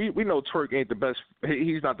mean, we know Twerk ain't the best.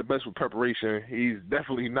 He's not the best with preparation. He's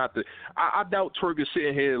definitely not the. I doubt Twerk is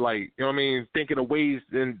sitting here, like, you know what I mean, thinking of ways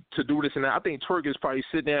to do this and that. I think Twerk is probably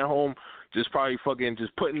sitting at home, just probably fucking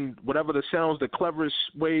just putting whatever the sounds the cleverest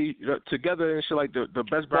way together and shit, like the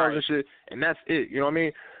best bars and shit, and that's it. You know what I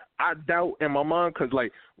mean? I doubt in my mind because,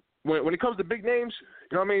 like, when it comes to big names,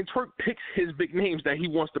 you know what I mean, Twerk picks his big names that he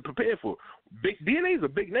wants to prepare for. big DNA's a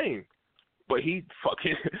big name, but he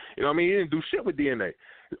fucking, you know what I mean? He didn't do shit with DNA.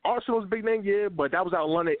 Arsenal's a big name, yeah, but that was out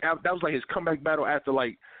in London. That was like his comeback battle after,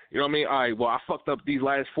 like, you know what I mean? All right, well, I fucked up these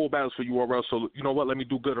last 4 battles for URL, so you know what? Let me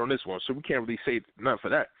do good on this one. So we can't really say nothing for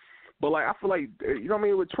that. But, like, I feel like, you know what I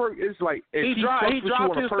mean? With Twerk, it's like, if he dropped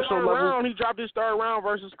his third round. He dropped his third round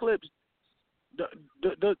versus Clips.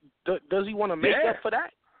 Does he want to make up for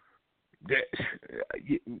that?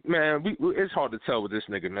 Man, it's hard to tell with this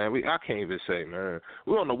nigga, man. I can't even say, man.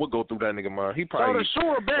 We don't know what go through that nigga mind. He probably. So the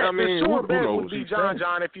sure bet, would be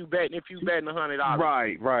John if you betting $100.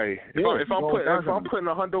 Right. Yeah, if I'm putting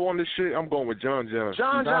 $100 on this shit, I'm going with John.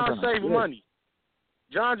 John save money.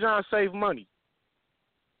 John save money.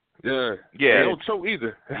 Yeah. He don't choke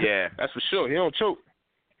either. Yeah, that's for sure. He don't choke.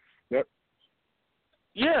 Yep.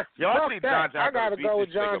 Yeah. Yo, I think John I gotta go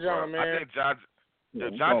with John, man. I think John's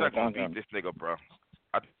not gonna beat this nigga, bro.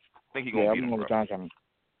 I think he gonna beat him, bro. John.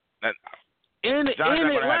 In John's not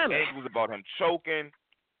gonna Atlanta. have angles about him choking.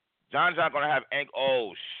 John's not gonna have angles.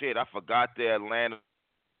 Oh shit, I forgot the Atlanta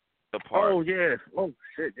part. Oh yeah. Oh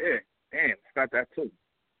shit. Yeah. Damn, forgot that too.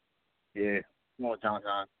 Yeah. Come on,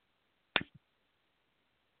 John.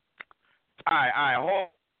 All right.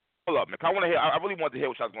 Hold up, man. I want to hear. I really want to hear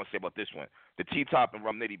what y'all was gonna say about this one, the T-Top and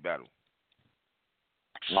Rum Nitty battle.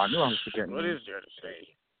 Well, I knew I was forgetting. What is there to say?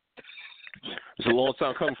 It's a long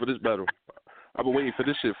time coming for this battle. I've been waiting for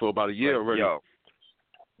this shit for about a year already. Yo,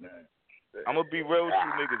 I'm gonna be real with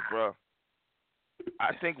you niggas, bro.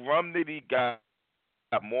 I think Rum Nitty got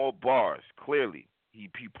more bars. Clearly, he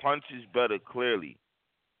punches better. Clearly,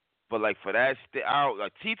 but like for that,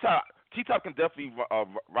 like T-Top can definitely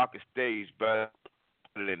rock a stage better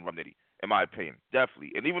than Rum Nitty, in my opinion,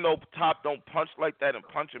 definitely. And even though Top don't punch like that and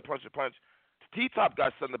punch, T-Top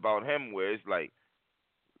got something about him where it's like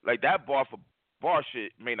that bar for bar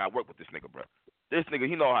shit may not work with this nigga, bro. This nigga,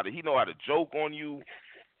 he know how to joke on you.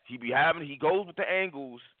 He goes with the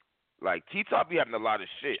angles. Like T-Top be having a lot of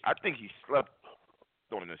shit. I think he slept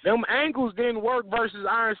on this. Them angles didn't work versus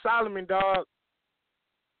Iron Solomon, dog.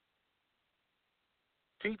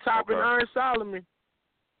 T-Top and Iron Solomon.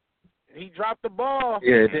 He dropped the ball.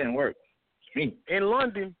 Yeah, it didn't work. In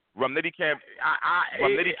London. Rum Nitty can't.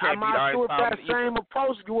 I'm not sure if that same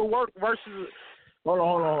approach will work versus. Hold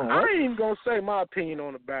on. I ain't even gonna say my opinion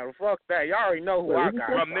on the battle. Fuck that. Y'all already know who I got.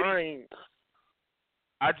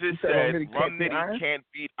 I just said Rum Nitty can't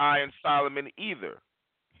beat Iron Solomon either.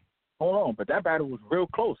 Hold on, but that battle was real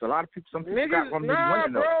close. A lot of people, some people got Rum Nitty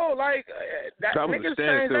winning. Bro, like that niggas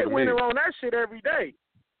change their winner on that shit every day.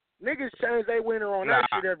 Niggas change their winner on that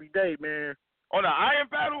shit every day, man. On the Iron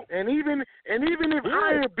battle? And even if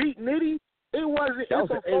Iron beat Nitty, it wasn't.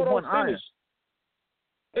 It's a photo finish.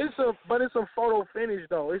 It's a photo finish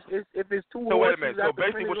though. If it's two horses. So wait a minute. So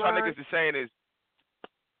basically, what y'all niggas is saying is.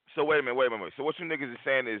 So wait a minute. So what you niggas is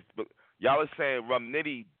saying is, y'all is saying Rum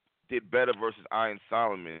Nitty did better versus Iron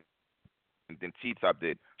Solomon than T-Top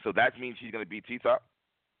did. So that means he's gonna beat T-Top?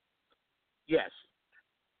 Yes.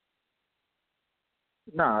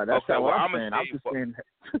 Nah, that's not what I'm saying. I'm just saying.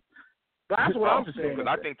 That's what I'm saying. Because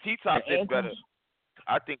I think T-Top did better.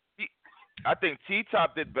 I think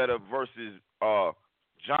T-Top did better versus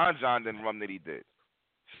John than Rum Nitty did.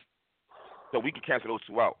 So we can cancel those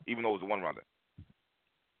two out, even though it was a one-rounder.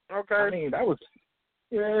 Okay. I mean, that was,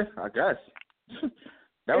 I guess.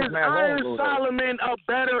 That was Iron Solomon a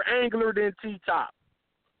better angler than T-Top?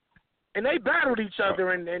 And they battled each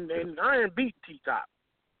other, and Iron beat T-Top.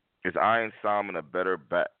 Is Iron Solomon a better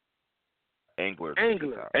angler?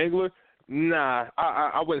 Angler? Nah,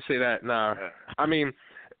 I wouldn't say that. Nah, I mean,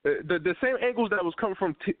 the same angles that was coming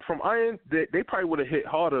from Iron, they probably would have hit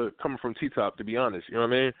harder coming from T-Top. To be honest, you know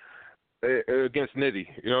what I mean? Against Nitty,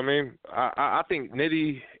 you know what I mean? I think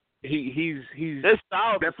Nitty, he's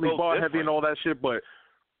definitely bar heavy and all that shit. But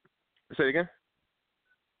say it again.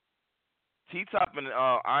 T-Top and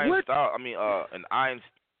Iron style. I mean, and Iron.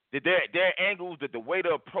 Their angles, the way the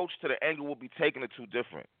approach to the angle will be taken are two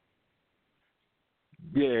different.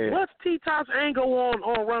 Yeah. What's T-Top's angle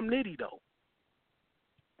on Rum Nitty though?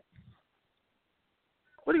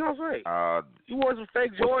 What are you gonna say? You wore some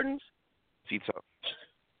fake Jordans? T-Top.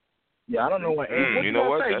 Yeah, I don't know what angle. You know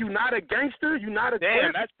what? Say? You not a gangster? You not a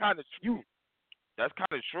damn? That's kind of true. That's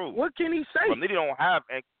kind of true. What can he say? Rum Nitty don't have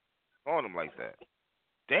angles on him like that.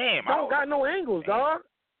 Damn. Don't got no angles, dog.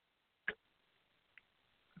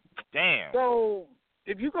 Damn. So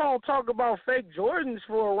if you gonna talk about fake Jordans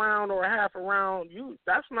for a round or a half a round,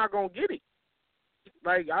 that's not gonna get it.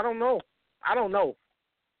 Like I don't know.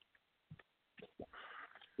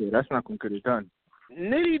 Yeah, that's not gonna get it done.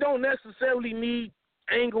 Nitty don't necessarily need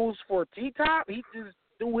angles for T-Top. He just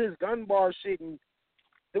do his gun bar shit and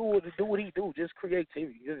do what he do. Just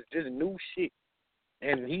creativity, just new shit,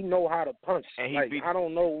 and he know how to punch. And I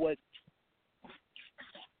don't know what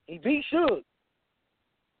he beat Suge.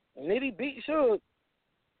 Nitty beat Suge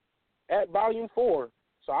at Volume 4,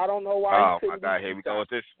 so I don't know why. Oh my God, here we go with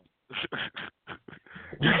this.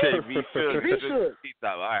 You say beat Suge. He beat Suge. He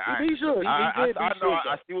beat Suge. I know.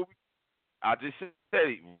 I see what I just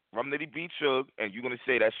said. Rum Nitty beat Suge, and you're gonna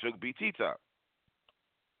say that Suge beat T-Top.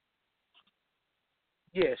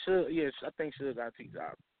 Yeah, Suge. Yes, I think Suge got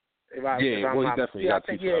T-Top. He definitely got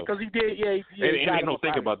T-Top. Yeah, because he did. Yeah, he ain't no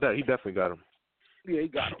think about that. He definitely got him. Yeah, he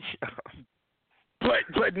got him.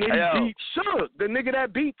 But Nitty beat Suge, the nigga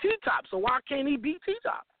that beat T-Top. So why can't he beat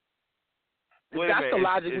T-Top? That's the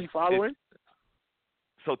logic we following.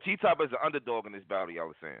 So T-Top is the underdog in this battle, y'all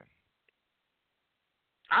was saying.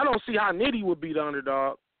 I don't see how Nitty would be the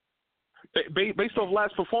underdog. Based off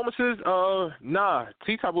last performances, nah.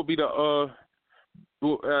 T-Top would be the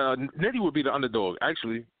Nitty would be the underdog,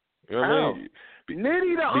 actually. You know what I mean?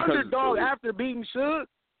 Nitty the underdog after beating Suge?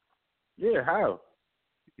 Yeah, how?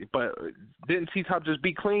 But didn't T-Top just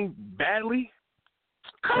beat Clean badly?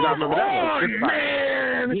 Come on,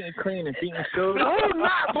 man! Beating Clean and beating Suge. I'm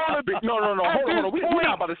not gonna be. No. Hold on. We're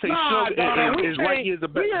not about to say Suge is like he is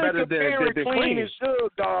better than Clean and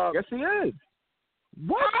Suge, dog. Yes, he is.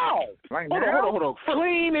 Wow. Hold on.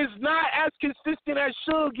 Clean is not as consistent as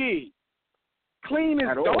Suge is. Clean is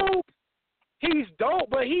dope. He's dope,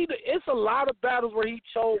 but it's a lot of battles where he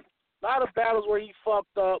choked, a lot of battles where he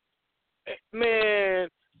fucked up. Man.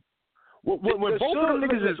 When both of them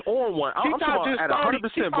niggas is on one, I'm talking about at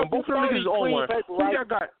 100%. When both of them niggas is on one, who y'all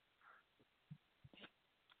got?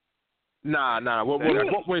 Nah.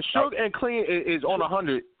 When Suge and Clean is on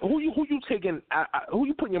 100, who you taking? Who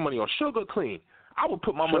you putting your money on? Suge or Clean? I would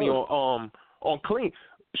put my money on Clean.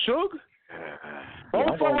 Suge?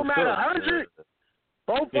 Both of them at 100.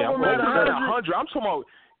 Both of them at 100. I'm talking about.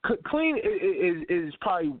 Clean is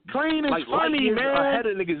probably Clean is funny, man. Ahead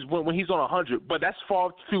of niggas when he's on 100, but that's far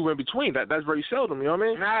few in between. That's very seldom. You know what I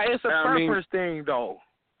mean? Nah, it's a preference thing though.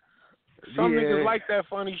 Some niggas like that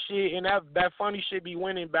funny shit, and that funny shit be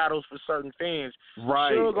winning battles for certain fans.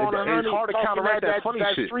 Right. It's hard to counteract that funny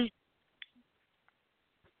shit. Street.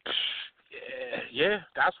 Yeah,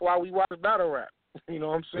 that's why we watch battle rap. You know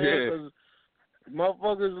what I'm saying? Because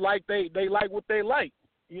motherfuckers like they like what they like.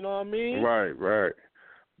 You know what I mean? Right.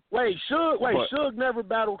 Wait, Suge never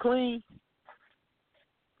battled Clean?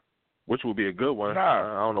 Which would be a good one. I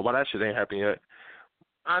don't know why that shit ain't happened yet.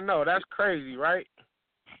 I know, that's crazy, right?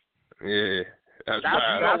 Yeah. You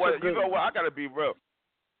know what? I gotta be real.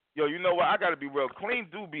 Yo, you know what? I gotta be real. Clean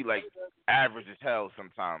do be like average as hell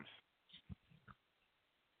sometimes.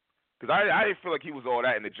 Cause I didn't feel like he was all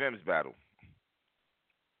that in the Gems battle.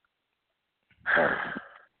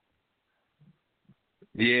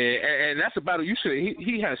 Yeah, and that's a battle you should.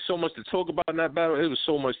 He has so much to talk about in that battle. It was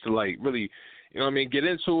so much to like really, you know what I mean, get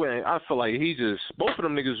into. And I feel like both of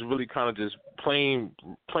them niggas really kind of just plain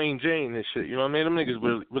Jane and shit. You know what I mean? Them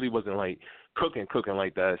niggas really wasn't like cooking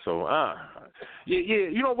like that. So yeah.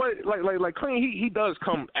 You know what? Like Clean, he does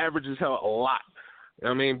come average as hell a lot. You know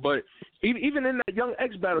what I mean? But even in that Young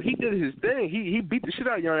X battle, he did his thing. He beat the shit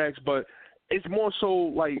out of Young X. But it's more so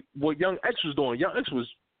like what Young X was doing. Young X was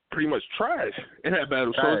pretty much trash in that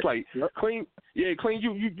battle. So it's like Clean, Clean,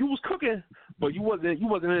 you was cooking, but you wasn't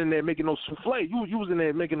in there making no souffle. You was in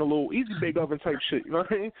there making a little easy bake oven type shit. You know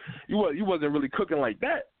what I mean? You wasn't really cooking like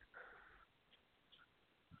that.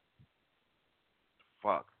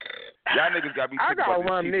 Fuck. Y'all niggas got me I thinking got about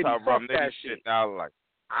Rum this Nitty. Rum Fuck that Nitty shit now. Like,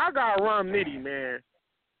 I got Rum Nitty, man.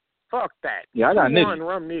 Fuck that. Yeah, I got Nitty.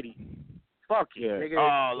 Rum Nitty. Fuck yeah. Nigga.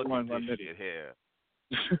 Oh, look at this shit here.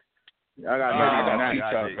 I got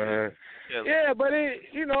T-Top, man. Yeah, but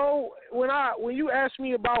when you ask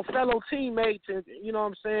me about fellow teammates, and you know what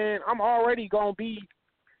I'm saying, I'm already gonna be,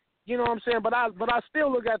 you know what I'm saying. But I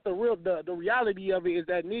still look at the reality of it is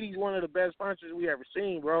that Nitty's one of the best punchers we ever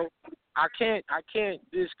seen, bro. I can't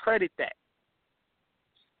discredit that.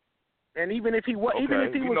 And even if he was, if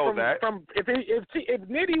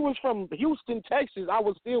Nitty was from Houston, Texas, I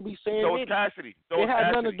would still be saying so Nitty. Is Cassidy. It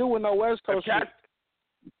has nothing to do with no West Coast.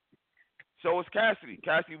 So is Cassidy.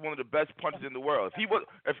 Cassidy's one of the best punchers in the world.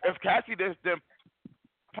 If Cassidy is them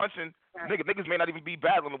punching, niggas may not even be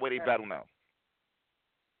battling the way they battle now.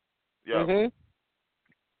 Yeah.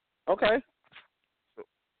 Mm-hmm. Okay.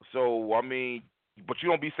 So I mean, but you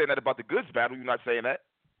don't be saying that about the Goods battle. You're not saying that.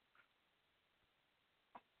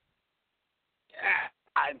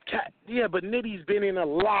 Yeah, but Nitty's been in a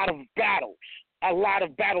lot of battles. a lot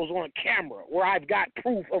of battles on camera where I've got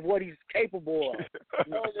proof of what he's capable of.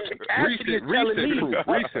 You know,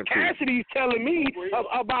 Cassidy's telling me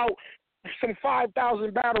about some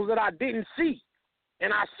 5,000 battles that I didn't see.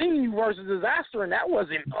 And I seen you versus Disaster, and that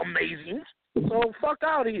wasn't amazing. So fuck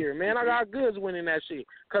out of here, man. I got goods winning that shit.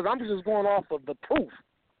 Because I'm just going off of the proof.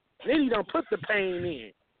 Then he done put the pain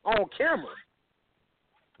in on camera.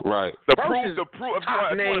 Right. The proof.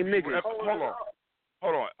 Top name niggas.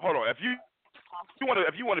 Hold on. If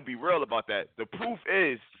you want to be real about that, the proof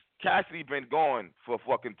is Cassidy been gone for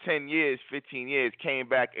fucking 10 years, 15 years, came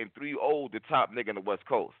back and 3-0'd the top nigga in the West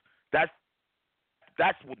Coast. That's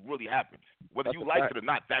what really happens. Whether you like it or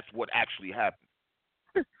not, that's what actually happens.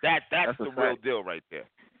 That's the real deal right there.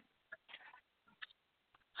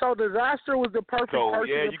 So Disaster was the perfect person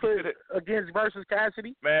to put against versus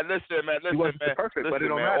Cassidy. Man, listen, He wasn't perfect, but it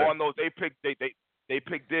don't matter. All those they picked Diz,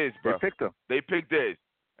 bro. They picked Diz,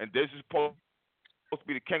 and Diz is supposed to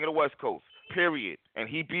be the king of the West Coast. Period. And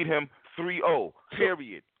he beat him 3-0.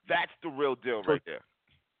 Period. That's the real deal right there.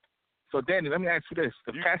 So Danny, let me ask you this: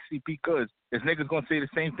 if Cassidy beat Goods, is niggas gonna say the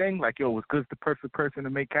same thing? Like, yo, was Goods the perfect person to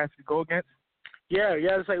make Cassidy go against? Yeah,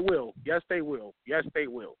 yes they will. Yes they will. Yes they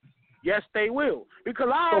will. Yes they will. Because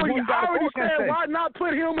I already said, why not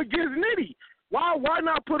put him against Nitty? Why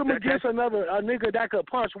not put him against a nigga that could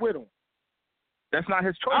punch with him? That's not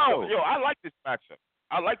his choice. Oh, yo, I like this matchup.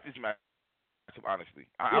 Honestly.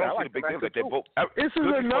 I don't see the big deal that they both. This is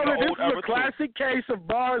a classic case of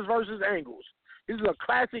bars versus angles. This is a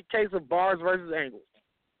classic case of bars versus angles.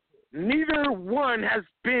 Neither one has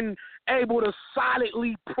been able to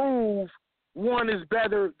solidly prove one is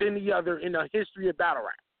better than the other in the history of battle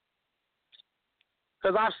rap.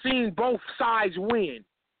 Because I've seen both sides win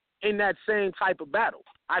in that same type of battle.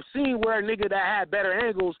 I've seen where a nigga that had better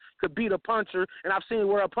angles could beat a puncher, and I've seen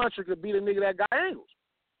where a puncher could beat a nigga that got angles.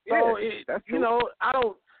 So, this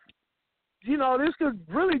could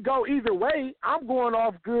really go either way. I'm going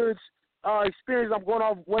off Goods' experience. I'm going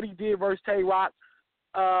off what he did versus Tay-Rock.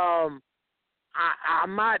 I'm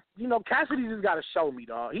not, Cassidy just got to show me,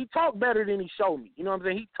 dog. He talk better than he showed me. You know what I'm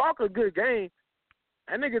saying? He talk a good game.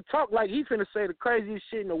 That nigga talk like he finna say the craziest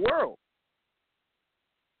shit in the world.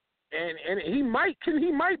 And he might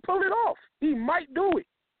pull it off. He might do it.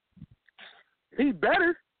 He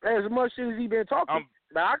better as much as he been talking.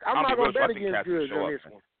 But I'm not gonna bet against Goods on this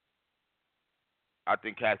one. I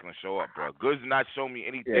think Cass gonna show up, bro. Goods not show me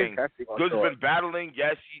anything. Goods been battling.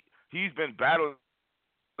 Yes, he's been battling.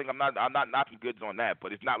 I'm not knocking Goods on that,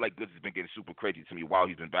 but it's not like Goods has been getting super crazy to me while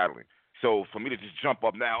he's been battling. So for me to just jump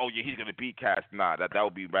up now, he's gonna beat Cass, that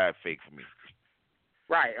would be bad fake for me.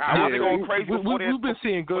 Right. Going crazy. We've been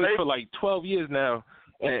seeing Goods for like 12 years now,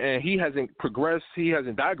 and he hasn't progressed. He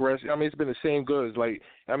hasn't digressed. I mean, it's been the same Goods. Like,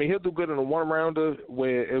 I mean, he'll do good in a one-rounder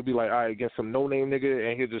where it'll be like, all right, against some no-name nigga,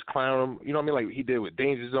 and he'll just clown him. You know what I mean? Like he did with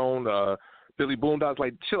Danger Zone, Billy Boondocks,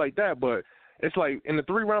 like shit like that. But it's like in the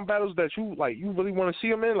 3-round battles that you really want to see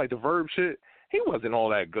him in, like the Verb shit. He wasn't all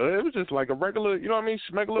that good. It was just like a regular, you know what I mean,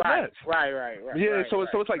 regular match. Right. Yeah, so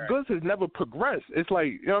it's like Goods has never progressed. It's like,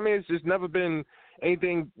 you know what I mean, it's just never been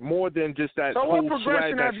anything more than just that so whole what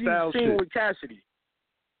progression swag, have you seen shit. with Cassidy?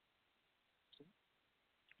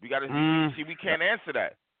 We gotta see. We can't answer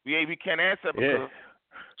that. We can't answer because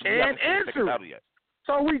can't answer.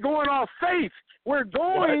 So we going off faith. We're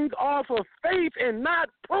going off of faith and not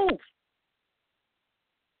proof.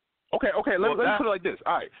 Okay. Let me put it like this.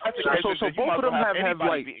 All right. So both of them have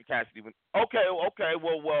like. Cassidy. Okay. Well,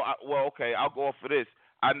 okay. I'll go off for this.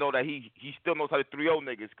 I know that he still knows how to 3-0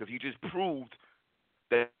 niggas because he just proved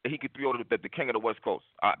that he could 3-0 the king of the West Coast.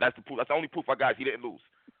 That's the proof. That's the only proof I got. He didn't lose.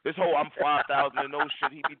 This whole I'm 5,000 and those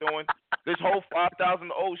shit he be doing. This whole 5,000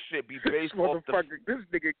 and shit be based off the this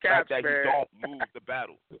nigga fact Caps, that man. he don't lose the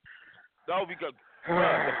battle. No, because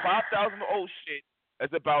the 5,000 and shit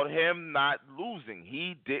is about him not losing.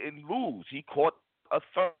 He didn't lose. He caught a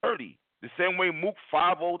 30. The same way Mook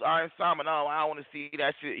 5-0'd Iron Simon. No, I don't want to see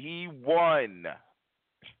that shit. He won.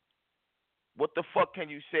 What the fuck can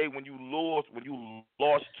you say when you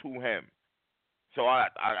lost to him? So I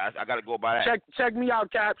got to go by that. Check me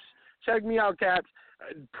out, Caps.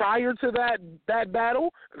 Prior to that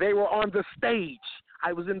battle, they were on the stage.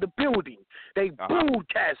 I was in the building. They booed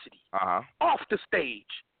Cassidy off the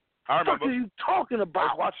stage. I remember. What are you talking about?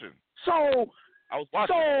 I was watching. I was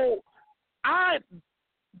watching.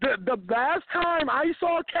 The last time I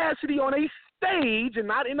saw Cassidy on a stage and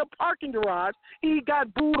not in a parking garage, he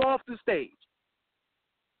got booed off the stage.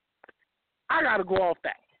 I got to go off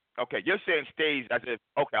that. Okay, you're saying stage as if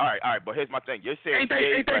okay, all right, but here's my thing. You're saying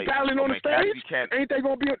ain't they battling on the stage? Ain't they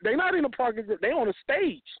gonna be? They not in a parking garage. They on a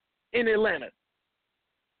stage in Atlanta.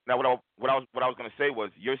 Now, what I was gonna say was,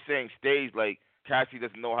 you're saying stage like Cassie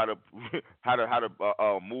doesn't know how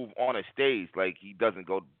to move on a stage. Like he wasn't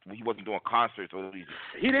doing concerts or these.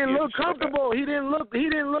 He didn't look comfortable. Like he didn't look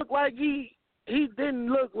like he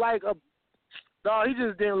didn't look like a. No, he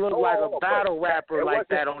just didn't look like a battle rapper like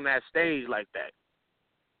that on that stage like that.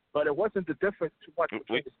 But it wasn't the difference too much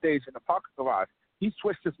between the stage and the parking garage. He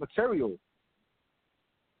switched his material.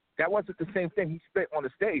 That wasn't the same thing he spit on the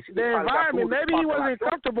stage. The environment, maybe he wasn't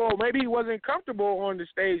comfortable. Maybe he wasn't comfortable on the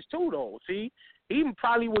stage too, though. See, he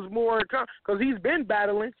probably was more because he's been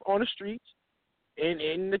battling on the streets,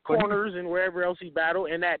 in the corners and wherever else he battled,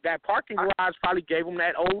 and that parking garage probably gave him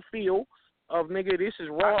that old feel of, nigga, this is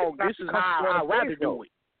raw. This is how I'd rather do it.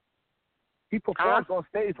 He performs on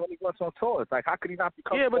stage when he went on tours. Like, how could he not be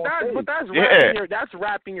comfortable? Yeah, but that's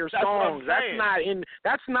rapping your songs.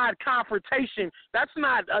 That's not confrontation. That's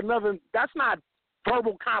not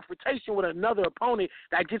verbal confrontation with another opponent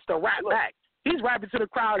that gets to rap back. He's rapping to the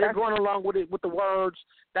crowd. They're going along with it with the words.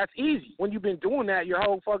 That's easy when you've been doing that your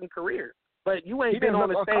whole fucking career. But you ain't been on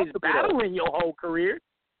the stage battling your whole career.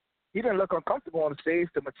 He didn't look uncomfortable on the stage.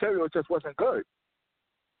 The material just wasn't good.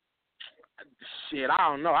 Shit, I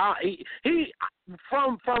don't know. He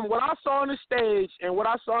from what I saw on the stage and what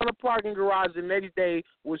I saw in the parking garage the next day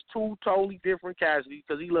was two totally different Cassidy,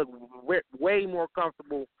 because he looked way more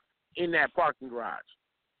comfortable in that parking garage.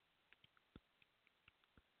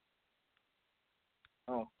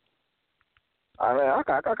 Oh, I mean, I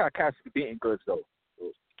got Cassidy beating Goods though.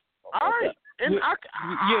 All right. And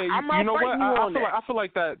you know what? I feel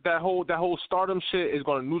like that whole stardom shit is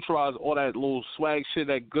going to neutralize all that little swag shit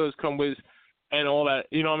that Goods come with and all that.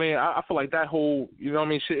 You know what I mean? I feel like that whole, you know what I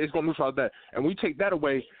mean, shit is going to neutralize that. And we take that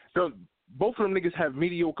away, both of them niggas have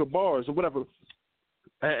mediocre bars or whatever.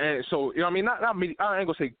 And so, you know what I mean? I ain't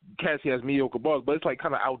going to say Cassie has mediocre bars, but it's like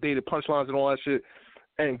kind of outdated punchlines and all that shit.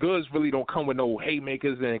 And Goods really don't come with no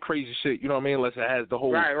haymakers and crazy shit, you know what I mean? Unless it has the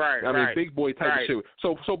whole, big boy type of shit.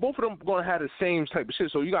 So both of them going to have the same type of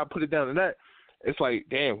shit. So you got to put it down to that. It's like,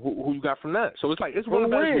 damn, who you got from that? So it's like, it's one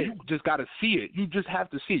of those where you just got to see it. You just have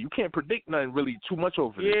to see it. You can't predict nothing really too much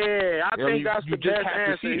over it. Yeah, I think that's the best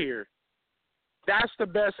answer here. That's the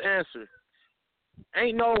best answer.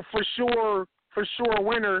 Ain't no for sure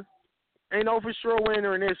winner. Ain't no for sure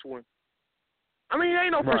winner in this one. I mean,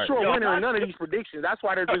 ain't no for sure winner in none of these predictions. That's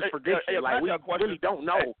why they're just predictions. Like, we really don't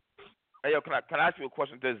know. Hey, yo, can I ask you a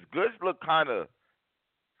question? Does Goods look kind of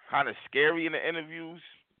scary in the interviews?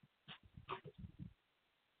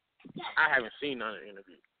 I haven't seen none of the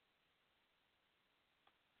interviews.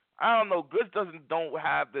 I don't know. Goods don't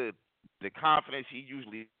have the confidence he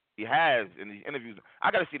usually has in these interviews.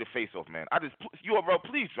 I got to see the face-off, man. Bro,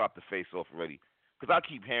 please drop the face-off already, because I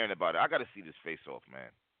keep hearing about it. I got to see this face-off, man.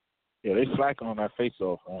 Yeah, they slacking on that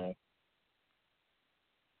face-off, man.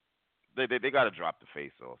 They got to drop the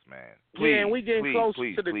face-offs, man. Please, yeah, and we getting close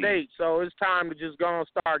to the date, so it's time to just go and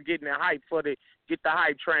start getting the hype get the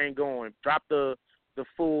hype train going. Drop the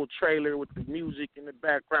full trailer with the music in the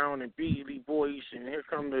background and Beasley voice, and here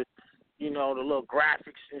come the little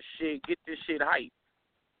graphics and shit. Get this shit hype.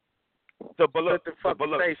 So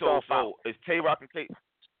is Tay-Rock and K?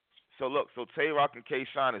 So Tay-Rock and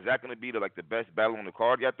K-Shine, is that going to be the best battle on the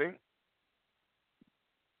card? You think?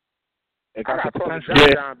 I got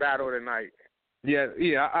the John battle tonight.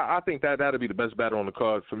 Yeah, I think that'll be the best battle on the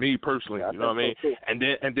card for me personally. You know what I mean? And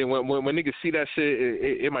then when niggas see that shit,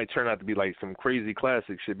 it might turn out to be like some crazy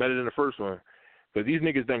classic shit, better than the first one. Because these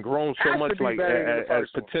niggas done grown so much, like as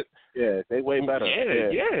potential. Yeah, they way better.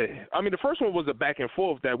 Yeah. I mean, the first one was a back and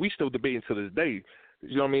forth that we still debating to this day.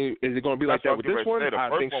 You know what I mean? Is it going to be like that with this one?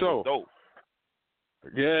 I think so.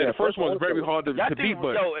 Yeah, the first one was very hard to beat,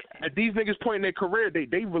 but at these niggas' point in their career, they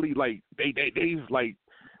really they've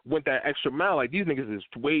went that extra mile. Like, these niggas is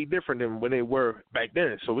way different than when they were back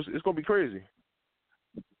then. So it's gonna be crazy.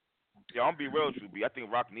 Yeah, I'm gonna be real with you, B. I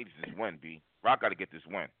think Rock needs this win, B. Rock got to get this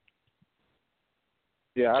win.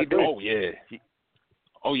 Yeah, I agree.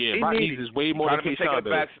 Oh yeah, Rock needs this way more than K-Shine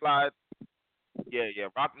does. Backslide. Yeah,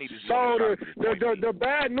 Rock needs this. So the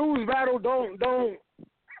bad news battle don't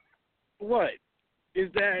what? Is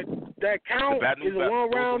that count? Is it one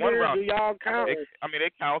rounder? Do y'all count? It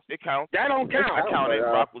counts. It counts. That don't count. I counted.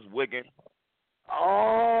 Rock was wigging.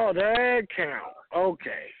 Oh, that count.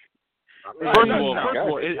 Okay. First of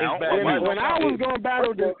all, it's bad.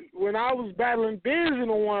 When I was battling Biz in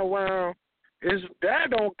the one round, that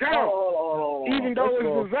don't count. Even though it's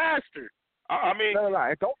a disaster. I mean, no,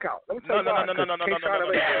 it don't count. Let me tell you why. No. You don't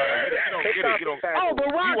get it. Oh, but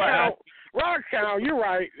Rock count. Rock count, you're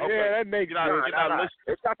right. Okay. Yeah, that makes sense.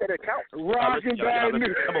 It's not that it counts. Rock and bad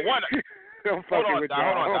news. Number one.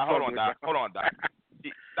 Hold on, Doc.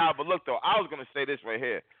 Nah, but look though, I was gonna say this right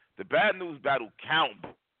here. The Bad News battle count,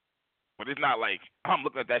 but it's not like I'm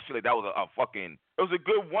looking at that shit like that was a fucking. It was a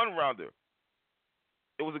good one rounder.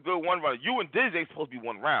 It was a good one rounder. You and Diz ain't supposed to be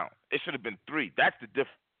one round. It should have been 3. That's the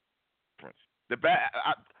difference.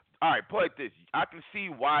 All right, put it like this. I can see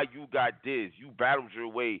why you got Diz. You battled your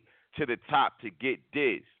way to the top to get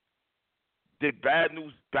Diz. Did Bad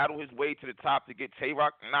News battle his way to the top to get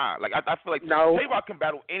Tay-Rock? Nah. Like I feel like no. Tay-Rock can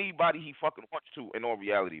battle anybody he fucking wants to in all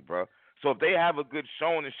reality, bro. So if they have a good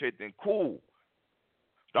showing and shit, then cool.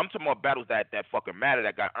 I'm talking about battles that fucking matter,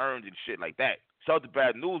 that got earned and shit like that. So the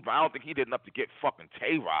Bad News, but I don't think he did enough to get fucking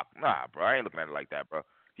Tay-Rock. Nah, bro. I ain't looking at it like that, bro.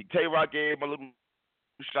 Tay-Rock gave him a little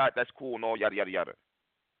shot. That's cool and all, yada, yada, yada.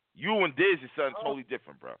 You and Diz is something totally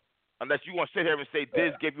different, bro. Unless you want to sit here and say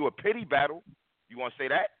Diz gave you a pity battle. You want to say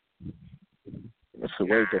that? That's a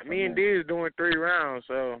way different. Me and Diz doing 3 rounds,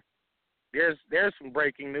 so there's some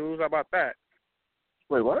breaking news. How about that?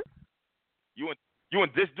 Wait, what? You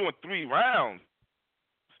and Diz doing 3 rounds.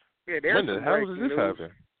 Yeah, there's when the some hell breaking does this news.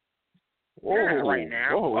 happen? Whoa, right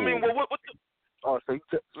now. Whoa. I mean, what what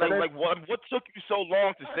took you so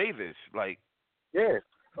long to say this? Like, yeah.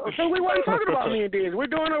 So we wasn't talking about me and Diz. We're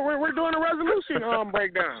doing a resolution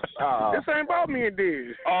breakdown. This ain't about me and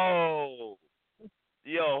Diz. Oh,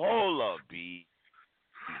 yo, hold up, B.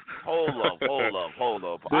 Hold up. This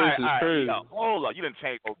is crazy. Yo, hold up. You didn't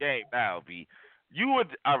change no game now, B. You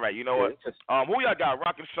would. All right. You know what? Who y'all got?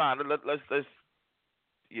 Rock and Shine. Let's.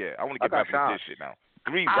 Yeah, I want to get back to this shit now.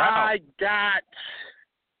 3 rounds. I got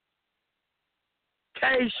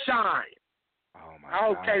K-Shine. Oh my I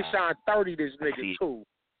hope God. K-Shine 30 this nigga too.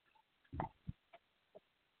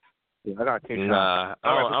 Yeah, I got K-Shine. Nah,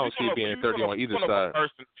 I don't see it being 30 on either side.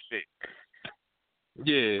 Shit.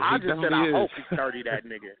 Yeah, I just said I hope he's 30 that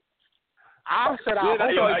nigga. I said I hope.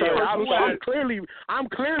 I'm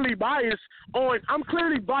clearly biased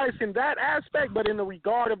in that aspect, but in the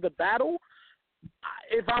regard of the battle,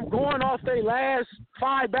 if I'm going off their last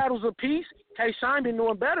 5 battles apiece, K-Shine been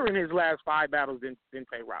doing better in his last 5 battles than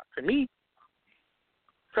Tay-Rock to me.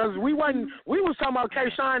 Because we was talking about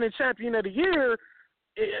K-Shine and Champion of the Year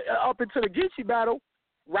up into the Geechee battle,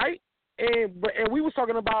 right? And we was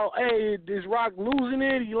talking about, hey, is Rock losing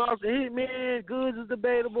it? He lost the Hitman. Goods is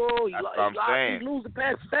debatable. He lose the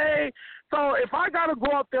Pat Stay. So if I gotta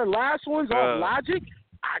go up there last ones off logic,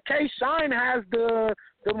 K-Shine has the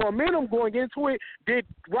momentum going into it. Did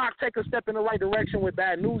Rock take a step in the right direction with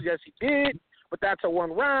Bad News? Yes, he did. But that's a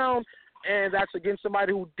 1 round, and that's against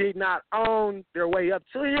somebody who did not own their way up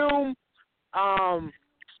to him.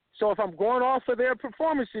 So if I'm going off of their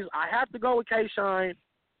performances, I have to go with K-Shine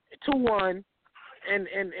 2-1. And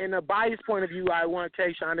in a biased point of view, I want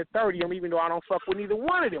K-Shine at 30, even though I don't fuck with neither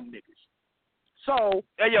one of them niggas. So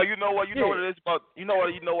hey, yo, you know what? You know what it is about? You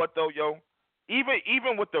know what though, yo?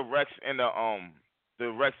 Even with the Rex and the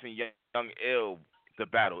Rex and Young Ill, the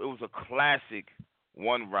battle, it was a classic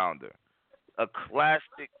 1-rounder. A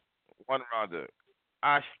classic 1-rounder.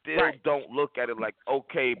 I still don't look at it like,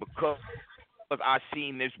 okay, because I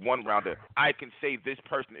seen this 1-rounder, I can say this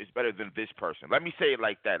person is better than this person. Let me say it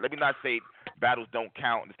like that. Let me not say battles don't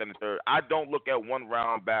count and this and the third. I don't look at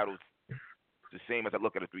 1-round battles the same as I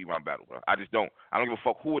look at a 3-round battle, bro. I just don't. I don't give a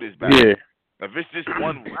fuck who it is battle. Yeah. If it's just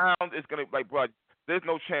 1 round, it's gonna like, bro. There's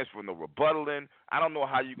no chance for no rebuttaling. I don't know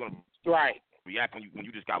how you're gonna react when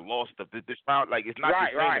you just got lost of this round. Like it's not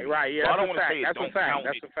right. Yeah, so I don't want to say it don't count.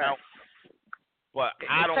 That's a fact. But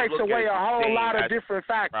I don't takes look away at a whole lot of different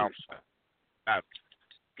factors.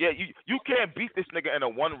 Yeah, you can't beat this nigga in a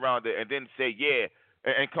 1-rounder and then say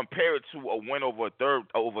and compare it to a win over a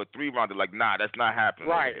 3-rounder. Like, nah, that's not happening.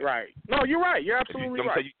 Right. No, you're right. You're absolutely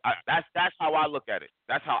right. That's how I look at it.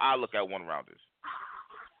 That's how I look at 1-rounders.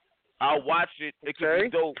 I'll watch it. It can be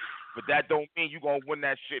dope, but that don't mean you gonna win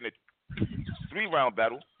that shit in a 3-round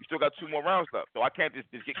battle. You still got 2 more rounds left, so I can't just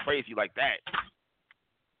get crazy like that.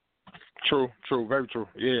 True, very true.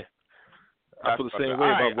 Yeah. I feel the same way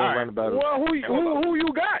about 1-round battles. Well, who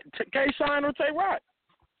you got? K-Shine or Tay-Rock?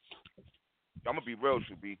 I'm gonna be real,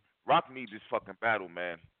 B. Rock needs this fucking battle,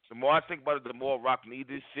 man. The more I think about it, the more Rock needs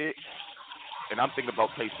this shit. And I'm thinking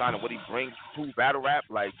about K-Shine and what he brings to battle rap.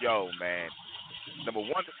 Like, yo, man. Number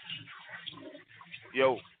one,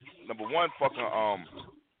 fucking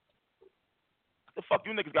the fuck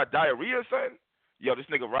you niggas got diarrhea or something? Yo, this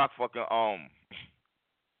nigga Rock fucking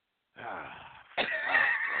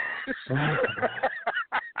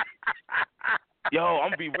Yo,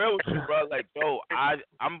 I'm gonna be real with you, bro. Like, yo, I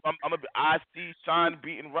see Shine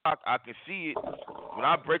beating Rock. I can see it. When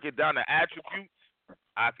I break it down to attributes,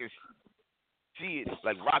 I can see it.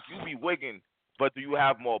 Like, Rock, you be wigging, but do you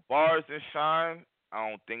have more bars than Shine? I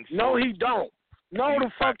don't think so. No, he don't. No,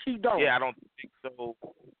 the fuck he don't. Yeah, I don't think so.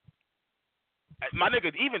 My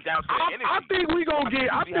nigga, even down to the energy. I think we gonna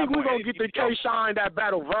get the K Shine that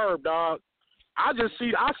battle verb, dog. I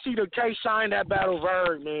see the K Shine that battle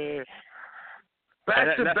verb, man.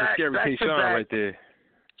 Back to that's back, a scary back K to Shine back. right there.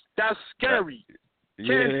 That's scary.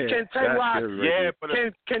 Can Tay-Rock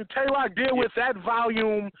deal with that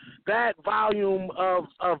volume of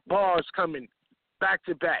bars coming back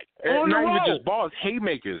to back? And not even just bars,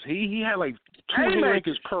 haymakers. He had like 2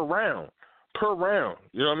 haymakers per round. You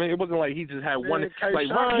know what I mean? It wasn't like he just had one. Like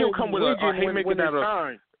Rock, he'll come with a haymaker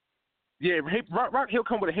that'll. Yeah, Rock, he'll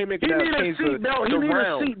come with a haymaker that'll change the round. He need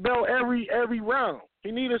a seatbelt every round.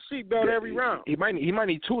 He need a seatbelt every round. He might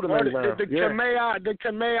need 2 of them every round. The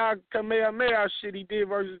Kamehameha shit he did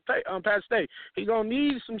versus Pat Stay. He gonna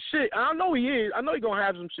need some shit. I know he is. I know he gonna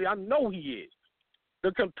have some shit. I know he is.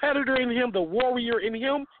 The competitor in him, the warrior in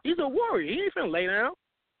him, he's a warrior. He ain't finna lay down.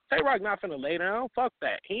 Tay-Rock not finna lay down. Fuck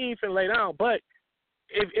that. He ain't finna lay down. But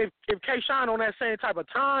if K-Shine on that same type of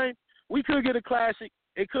time, we could get a classic.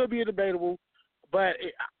 It could be a debatable. But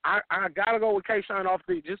I gotta go with K-Shine off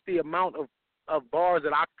the amount of bars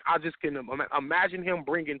that I just can imagine him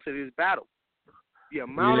bringing to this battle. The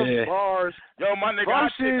amount of bars. Yo, my nigga, I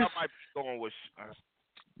think I might be going with.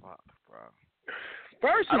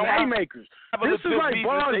 Versus haymakers. This is like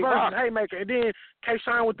bars versus haymaker, and then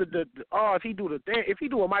K-Shine with the if he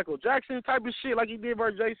do a Michael Jackson type of shit like he did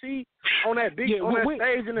versus JC on that big on that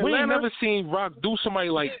stage in Atlanta. We ain't never seen Rock do somebody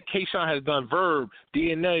like K-Shine has done. Verb,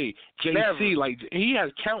 DNA, JC, never. Like he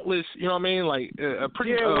has countless. You know what I mean? Like a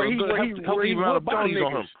pretty healthy amount of bodies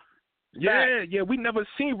on him. Yeah, we never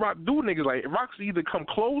seen Rock do niggas like Rock's either come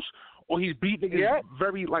close or he's beat niggas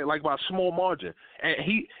very like by a small margin,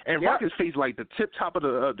 and Rock has faced like the top of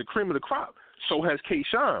the cream of the crop. So has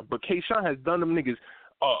K-Shine, but K-Shine has done them niggas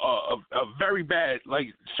a very bad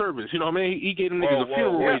like service. You know what I mean? He gave them niggas a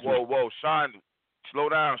funeral arrangement. Whoa, Shine, slow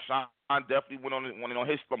down. Shine definitely went on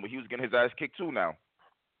his slumber. He was getting his ass kicked too now.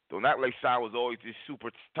 Don't act like Shine was always this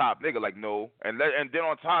super top nigga. Like no, and then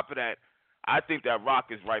on top of that, I think that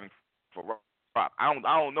Rock is writing for Rock. I don't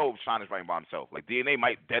know if Shine is writing by himself. Like DNA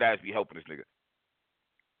might dead ass be helping this nigga.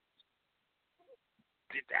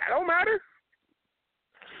 That don't matter.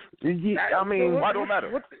 Yeah, I mean, why don't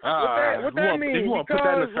matter? What that mean? If you want to put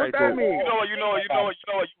that in the what that mean? You know.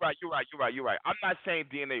 You're right. I'm not saying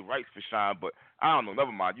DNA writes for Shine, but I don't know.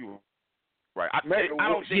 Never mind. You right. I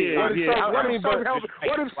don't think. What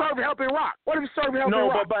if Serve helping Rock? What if Serve helping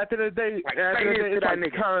Rock? No, but at the end of the day, it's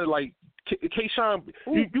like kind of like. K-Shine,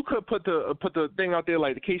 you could put the thing out there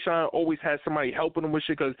like K-Shine always had somebody helping him with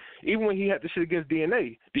shit because even when he had the shit against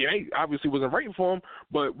DNA obviously wasn't writing for him,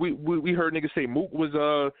 but we heard niggas say Mook was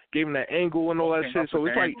gave him that angle and all that shit. So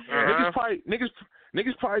it's like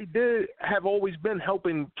niggas probably did have always been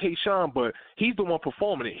helping K-Shine, but he's the one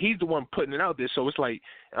performing it. He's the one putting it out there. So it's like,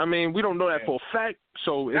 I mean, we don't know that for a fact.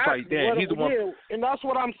 So it's like, damn, he's the one. Yeah, and that's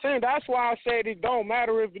what I'm saying. That's why I said it don't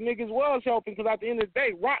matter if the niggas was helping, because at the end of the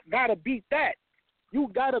day, Rock gotta beat that. You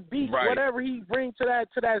gotta beat whatever he brings to that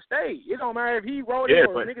stage. It don't matter if he wrote it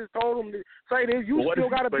or niggas told him to say this. You still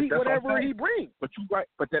gotta beat whatever he brings. But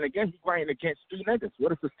then again, he's writing against 3 niggas.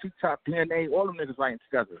 What if it's T-Top, DNA, all them niggas writing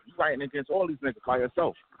together? You writing against all these niggas by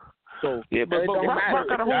yourself. So but Rock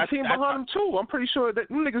got a whole team behind him too. I'm pretty sure that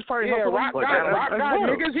them niggas probably helping Rock got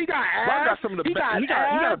niggas. He got ass. Rock got some of the best. He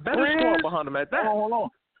got a better squad behind him at that. Hold on.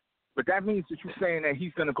 But that means that you're saying that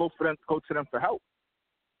he's gonna go to them for help.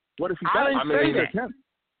 What if he doesn't? I didn't say that.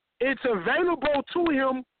 It's available to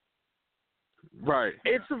him. Right.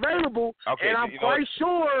 It's available, and I'm quite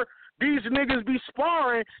sure these niggas be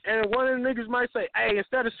sparring, and one of the niggas might say, "Hey,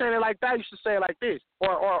 instead of saying it like that, you should say it like this,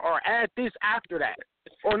 or add this after that,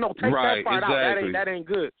 or no, take that part out. That ain't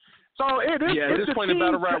good." So it is. Yeah, at this point in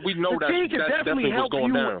battle rap, we know that the team can definitely help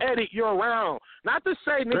you edit your round. Not to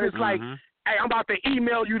say niggas like, hey, I'm about to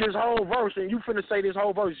email you this whole verse, and you finna say this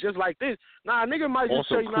whole verse just like this. Nah, nigga might just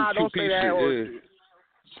say, nah, don't say that, or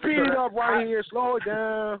speed it up right here, slow it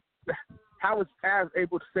down. How is Av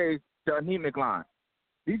able to say the anemic line?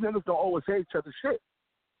 These niggas don't always say each other's shit.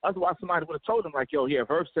 Otherwise, somebody would have told them, like, yo, yeah,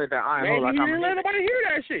 Verse said that I am. Maybe he didn't let nobody hear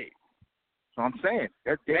that shit. So I'm saying.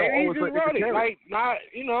 They maybe don't he just wrote it. Like, not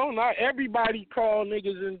everybody call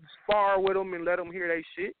niggas and spar with them and let them hear they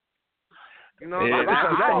shit. You know, yeah, he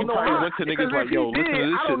probably went to niggas like, yo, listen to this shit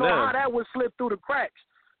now. I don't know how that would slip through the cracks.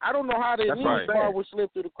 I don't know how the spar would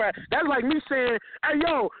slip through the cracks. That's like me saying, hey,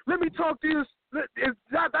 yo, let me talk to you.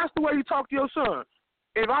 That's the way you talk to your son.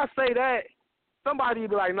 If I say that, somebody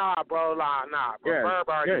would be like, nah, bro.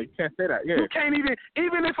 Yeah, you can't say that. Yeah. You can't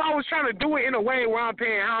even if I was trying to do it in a way where I'm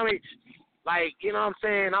paying homage, like, you know what I'm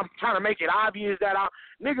saying, I'm trying to make it obvious that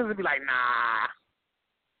niggas would be like, nah.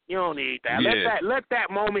 You don't need that. Yeah. Let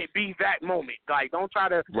that moment be that moment. Like, don't try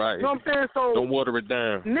to. Right. You know what I'm saying? So don't water it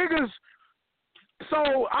down. Niggas.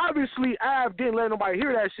 So obviously, Av didn't let nobody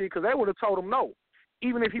hear that shit because they would have told him no.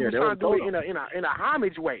 Even if he was trying to do it in a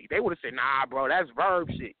homage way, they would have said, "Nah, bro, that's verb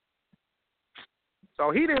shit."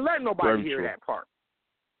 So he didn't let nobody hear that part.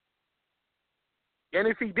 And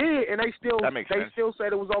if he did, and they still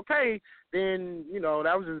said it was okay, then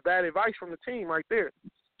that was just bad advice from the team right there.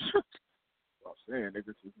 I'm saying,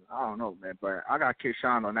 niggas, I don't know, man, but I got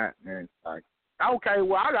K-Shine on that, man. Like, okay,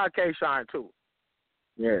 well, I got K-Shine too.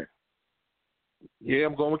 Yeah. Yeah,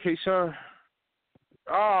 I'm going with K-Shine.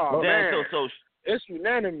 Oh man, so it's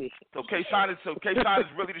unanimous. So K-Shine is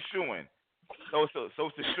really the shoe-in. So it's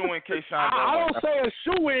the shoe-in K-Shine. I don't say a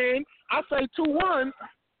shoe-in. I say 2-1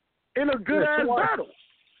 in a good ass battle.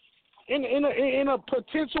 In a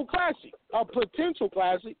potential classic.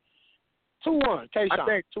 2-1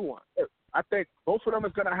 K-Shine. 2-1. I think both of them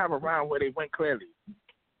is gonna have a round where they win clearly,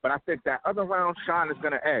 but I think that other round Shine is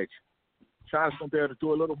gonna edge. Shine's gonna be able to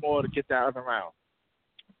do a little more to get that other round.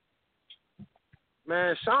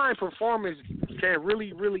 Man, Shine performance can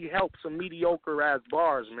really, really help some mediocre ass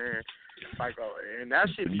bars, man. Like, and that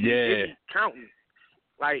shit be counting.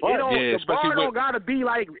 Like, the bar don't gotta be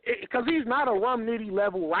like, because he's not a Rum Nitty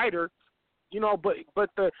level writer, but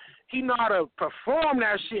he know how to perform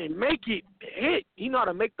that shit and make it hit. He know how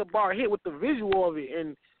to make the bar hit with the visual of it,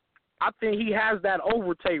 and I think he has that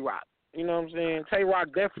over Tay-Rock. You know what I'm saying?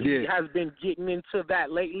 Tay-Rock definitely has been getting into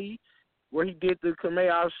that lately, where he did the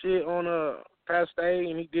Kamehameha shit on Paste,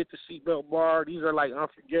 and he did the seatbelt bar. These are like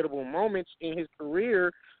unforgettable moments in his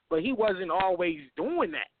career, but he wasn't always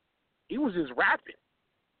doing that. He was just rapping.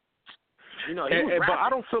 But I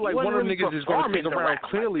don't feel like one of them niggas is going to take a round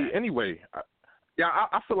clearly anyway.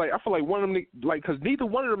 I feel like one of them, like, because neither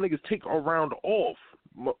one of them niggas take a round off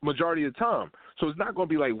majority of the time. So it's not going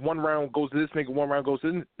to be like one round goes to this nigga, one round goes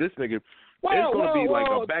to this nigga. It's going to be like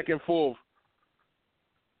a back and forth.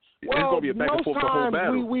 It's going to be a back and forth the whole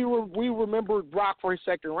battle. We remember Rock for his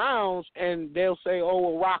second rounds, and they'll say, "Oh,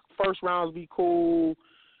 well, Rock first rounds be cool,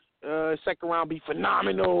 second round be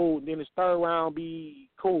phenomenal, then his third round be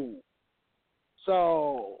cool."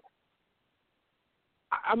 So,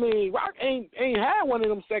 I mean, Rock ain't had one of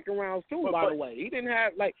them second rounds too. By the way, he didn't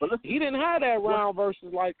have that round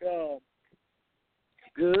versus like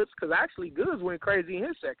Goods, because actually Goods went crazy in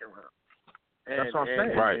his second round. And, that's what I'm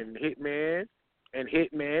saying, right? And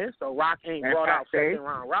Hitman. So Rock ain't brought out second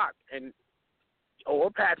round Rock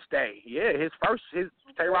or Pat Stay. Yeah, his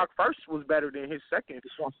Tay-Rock first was better than his second.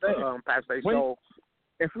 Pat Stay. So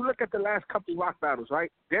if you look at the last couple Rock battles,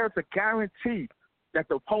 right, there's a guarantee that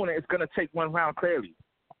the opponent is going to take one round clearly.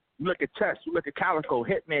 You look at Chess, you look at Calico,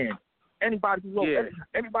 Hitman, anybody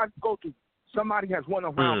anybody go through, somebody has won a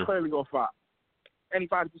round clearly off Rock.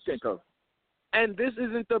 Anybody you think of. And this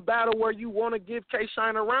isn't the battle where you want to give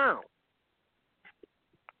K-Shine a round.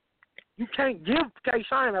 You can't give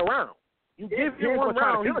K-Shine a round. You give him one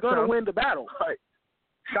round, he's going to win the battle. Right.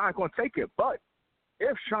 Sean's going to take it. But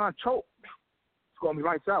if Sean chokes, it's going to be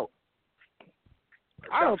lights out.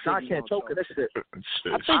 I don't think Sean can't choke it. This shit. I think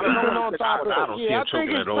he's been on top of it. I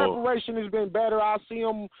think his preparation has been better. I see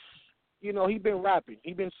him, he's been rapping.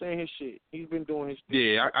 He's been saying his shit. He's been doing his thing.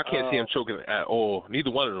 Yeah, I can't see him choking at all.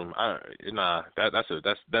 Neither one of them. That's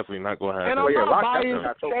definitely not going to happen. And I'm not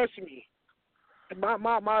biased. Trust me.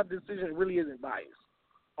 My decision really isn't biased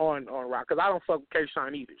on Rock, because I don't fuck with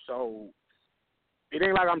K-Shine either. So it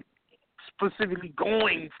ain't like I'm specifically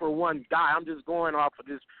going for one guy. I'm just going off of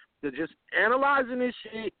just analyzing this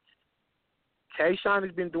shit. K-Shine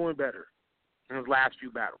has been doing better in his last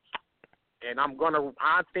few battles. And I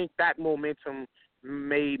think that momentum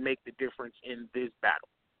may make the difference in this battle.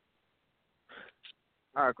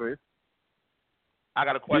 I agree. I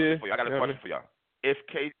got a question for you. For y'all.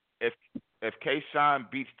 If K-Shine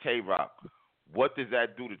beats Tay-Rock, what does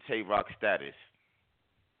that do to Tay-Rock's status?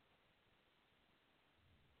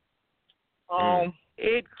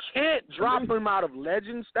 It can't drop him out of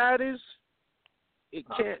legend status. It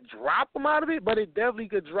can't drop him out of it, but it definitely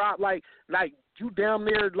could drop like you damn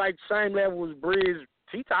near like same level as Bridge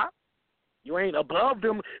T-Top. You ain't above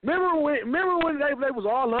them. Remember when they was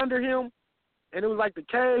all under him, and it was like the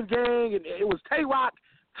Cave Gang, and it was Tay-Rock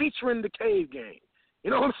featuring the Cave Gang. You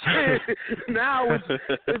know what I'm saying? Now,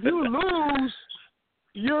 if you lose,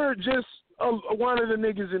 you're just one of the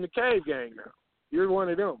niggas in the Cave Gang now. You're one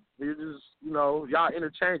of them. You're just, y'all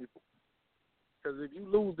interchangeable. Because if you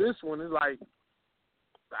lose this one, it's like,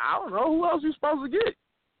 I don't know, who else you supposed to get?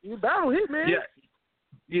 You battle Hitman.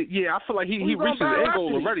 Yeah, I feel like he reached his end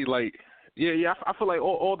goal already. Like, Yeah. I feel like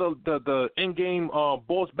all the in-game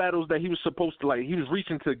boss battles that he was supposed to he was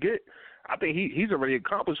reaching to get. I think he's already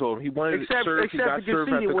accomplished all of them. He wanted to serve. He got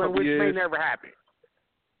served after a couple years. Which may never happen.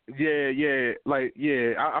 Yeah.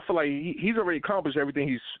 I feel like he's already accomplished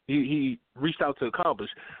everything he reached out to accomplish.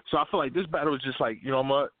 So I feel like this battle is just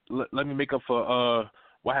let me make up for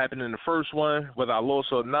what happened in the first one, whether I lost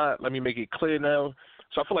or not. Let me make it clear now.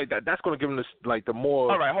 So I feel like that's going to give him the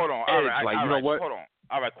more. All right, hold on. Edge. All right, you know what? Hold on.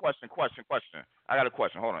 All right, question. I got a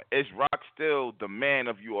question. Hold on. Is Rock still the man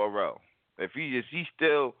of URL? If he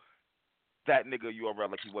still that nigga URL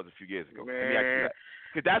like he was a few years ago? Man. Let me ask you that.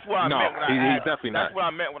 Because that's what I meant when he's definitely not. That's what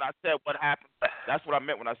I meant when I said what happened. That's what I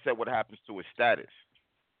meant when I said what happens to his status.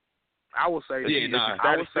 I would say,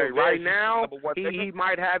 I would say right now he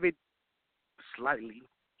might have it slightly.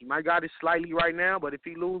 He might got it slightly right now, but if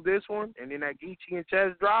he lose this one and then that Geechee and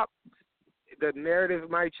Chess drop, the narrative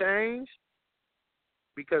might change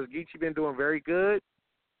because Geechee been doing very good.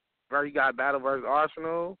 He got battle versus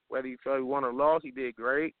Arsenal. Whether he felt he won or lost, he did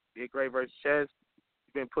great. Did great versus Chess.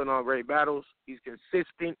 He's been putting on great battles. He's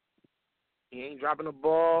consistent. He ain't dropping the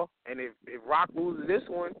ball. And if Rock loses this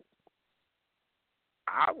one,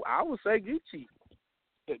 I would say Geechee.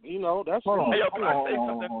 You know, that's hold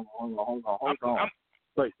on.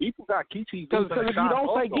 But people got Geechee. Because if you don't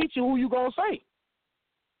say Geechee, who you gonna say?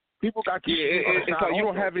 People got Geechee. It's like you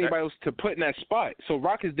don't have anybody else to put in that spot. So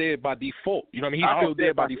Rock is there by default. You know what I mean? He's still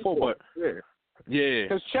there by default, but yeah.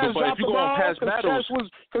 Because Chess dropped the ball.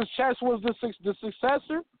 Because Chess was the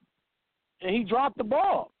successor, and he dropped the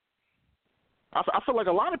ball. I feel like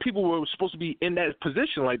a lot of people were supposed to be in that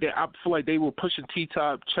position like that. I feel like they were pushing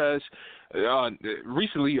T-Top, Chess,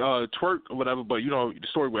 recently Twerk or whatever, but you know the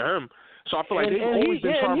story with him. So I feel like they've always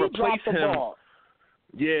been trying to replace him.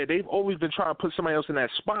 Yeah, they've always been trying to put somebody else in that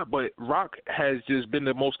spot, but Rock has just been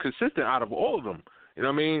the most consistent out of all of them. You know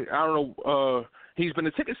what I mean? I don't know. He's been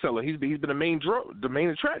a ticket seller. He's been the main the main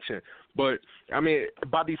attraction. But I mean,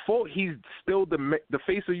 by default, he's still the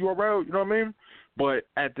face of URL. You know what I mean? But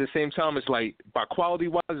at the same time, it's like by quality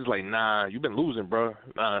wise, it's like nah, you've been losing, bro.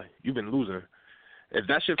 Nah, you've been losing. If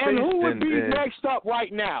that's your face, and who would be then next up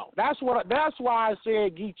right now? That's why I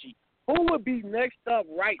said Geechee. Who would be next up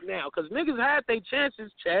right now? Because niggas had their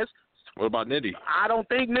chances, Chess. What about Nitty? I don't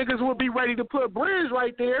think niggas would be ready to put Bridge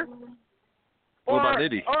right there. What about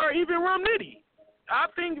Nitty? Or even Rum Nitty. I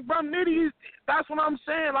think Rum Nitty, that's what I'm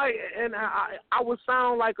saying. Like, and I would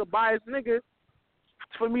sound like a biased nigga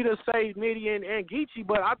for me to say Nitty and Geechee,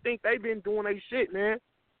 but I think they've been doing their shit, man.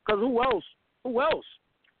 Because who else?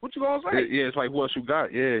 What you gonna say? Yeah, it's like what you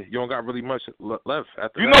got. Yeah, you don't got really much left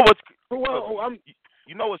after you that.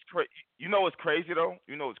 You know what's crazy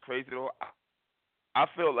though? I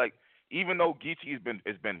feel like even though Geechee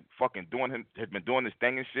has been fucking doing this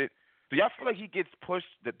thing and shit, do y'all feel like he gets pushed?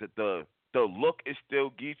 The look is still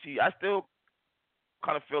Geechee. I still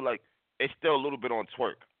kind of feel like it's still a little bit on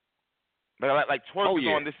Twerk. Like Twerk is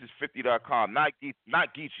on thisis50.com, not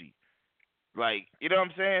Geechee. Like, you know what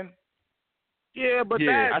I'm saying? Yeah, but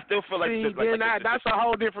I still feel like that's a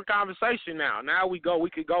whole different conversation now. Now we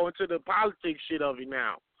could go into the politics shit of it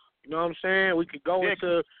now. You know what I'm saying? We could go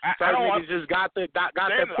into certain niggas just got the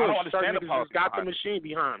push. Certain niggas just got the machine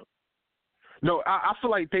behind them. No, I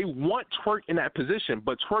feel like they want Twerk in that position,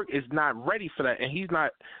 but Twerk is not ready for that, and he's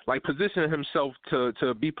not like positioning himself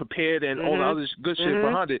to be prepared and all the other good shit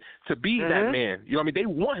behind it to be that man. You know what I mean? They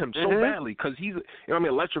want him so badly because he's, you know what I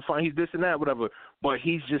mean, electrifying. He's this and that, whatever. But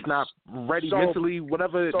he's just not ready mentally.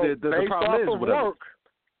 Whatever the problem is, whatever.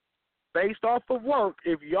 Based off of work,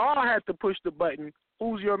 if y'all had to push the button,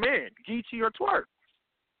 who's your man, Geechee or Twerk?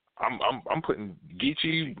 I'm putting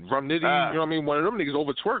Geechee, Rum Nitty, you know what I mean? One of them niggas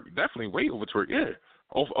over Twerk, definitely way over Twerk, yeah.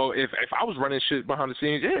 If I was running shit behind the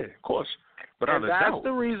scenes, yeah, of course. But that's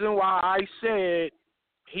the reason why I said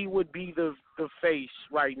he would be the face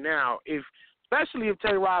right now, especially if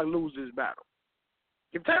Tay-Rock loses his battle.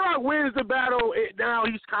 If Tay-Rock wins the battle, now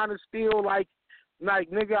he's kind of still like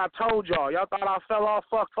nigga, I told y'all thought I fell off.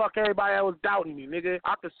 Fuck everybody that was doubting me, nigga.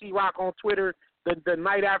 I could see Rock on Twitter the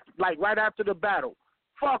night after, like right after the battle.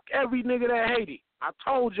 Fuck every nigga that hated. I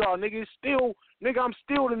told y'all, nigga, I'm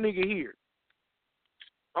still the nigga here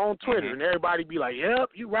on Twitter, and everybody be like, "Yep,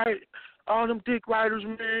 you right. All them dick riders,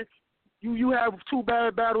 man. You have 2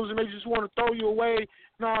 bad battles and they just want to throw you away.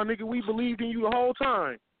 Nah, nigga, we believed in you the whole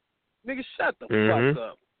time. Nigga, shut the fuck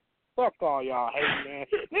up. Fuck all y'all hate,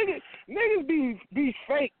 man. Niggas be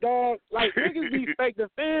fake, dog. Like niggas be fake. The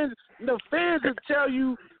fans will tell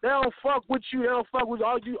you they don't fuck with you. They don't fuck with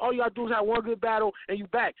all you. All you gotta do is have one good battle and you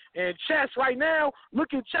back. And Chess right now,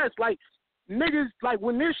 look at Chess. Like niggas, like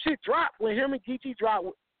when this shit drop, when him and Geechee drop,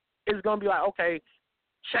 it's gonna be like, okay,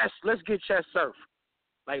 Chess. Let's get Chess Surf.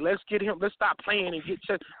 Like, let's get him. Let's stop playing and get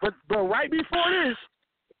Chess. But right before this,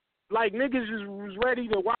 like, niggas just was ready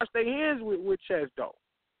to wash their hands with Chess, though.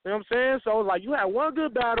 You know what I'm saying? So, like, you had one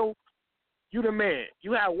good battle, you the man.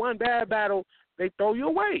 You had one bad battle, they throw you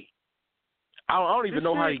away. I don't even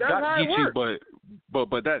know how he got Geechee,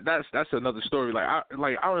 but that's another story. Like I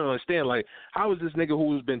don't understand. Like, how is this nigga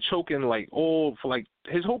who's been choking like all for like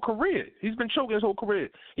his whole career? He's been choking his whole career.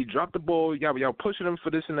 He dropped the ball. Y'all pushing him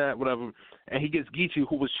for this and that, whatever. And he gets Geechee,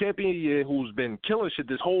 who was champion of the year, who's been killing shit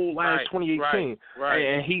this whole last 2018. Right.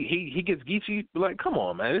 And he gets Geechee. Like, come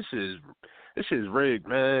on, man, this is rigged,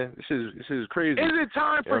 man. This is crazy. Is it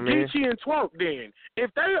time for Geechee and Twerk then?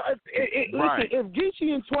 If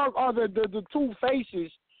Geechee and Twerk are the two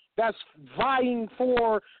faces that's vying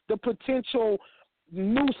for the potential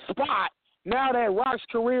new spot now that Rock's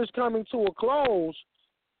career is coming to a close,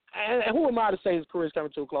 and who am I to say his career is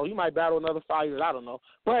coming to a close? He might battle another 5 years, I don't know.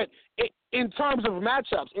 But in terms of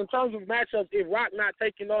matchups, if Rock not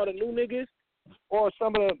taking all the new niggas or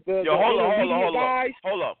some of the guys.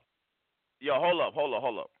 Hold up.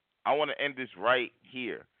 I want to end this right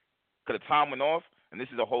here. Because the time went off, and this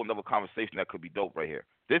is a whole nother conversation that could be dope right here.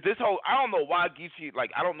 This whole, I don't know why Geechee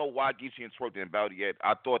and Twerk didn't battle yet.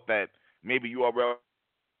 I thought that maybe URL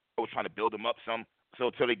was trying to build them up some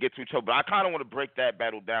till they get to each other. But I kind of want to break that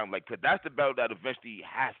battle down, like, because that's the battle that eventually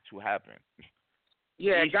has to happen.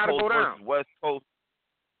 Yeah, it got to go down. West Coast,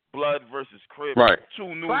 Blood versus Crib. Right.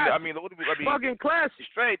 Two new, classic. I mean, fucking classic.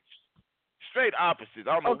 Straight opposites.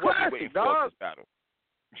 I don't know what we're waiting for this battle.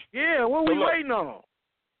 Yeah, what we waiting on?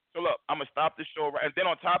 So look, I'm gonna stop the show, and then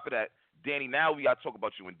on top of that, Danny, now we gotta talk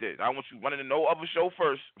about you and Diz. I want you running to no other show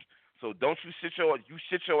first, so don't you sit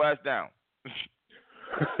your ass down.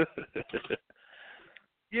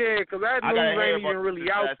 Yeah, because that news ain't even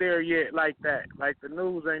really out there yet, like that. Like, the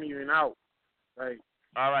news ain't even out. Like,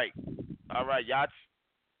 all right, y'all.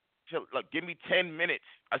 Chill. Look, give me 10 minutes.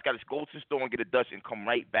 I just gotta go to the store and get a Dutch and come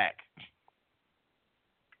right back.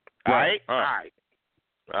 All right.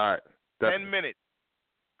 10 minutes.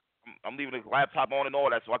 I'm leaving the laptop on and all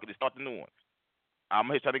that so I can just start the new one. I'm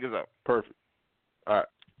going to hit y'all niggas up. Perfect. All right.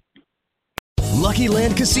 Lucky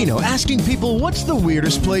Land Casino, asking people, what's the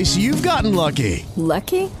weirdest place you've gotten lucky?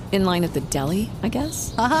 Lucky? In line at the deli, I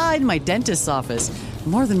guess? Aha, in my dentist's office.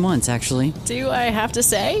 More than once, actually. Do I have to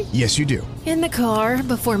say? Yes, you do. In the car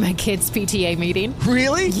before my kids' PTA meeting.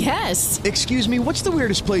 Really? Yes. Excuse me, what's the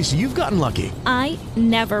weirdest place you've gotten lucky? I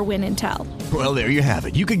never win and tell. Well, there you have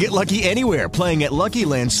it. You can get lucky anywhere, playing at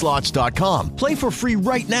LuckyLandSlots.com. Play for free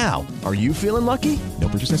right now. Are you feeling lucky? No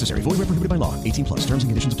purchase necessary. Void where prohibited by law. 18+. Terms and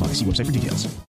conditions apply. See website for details.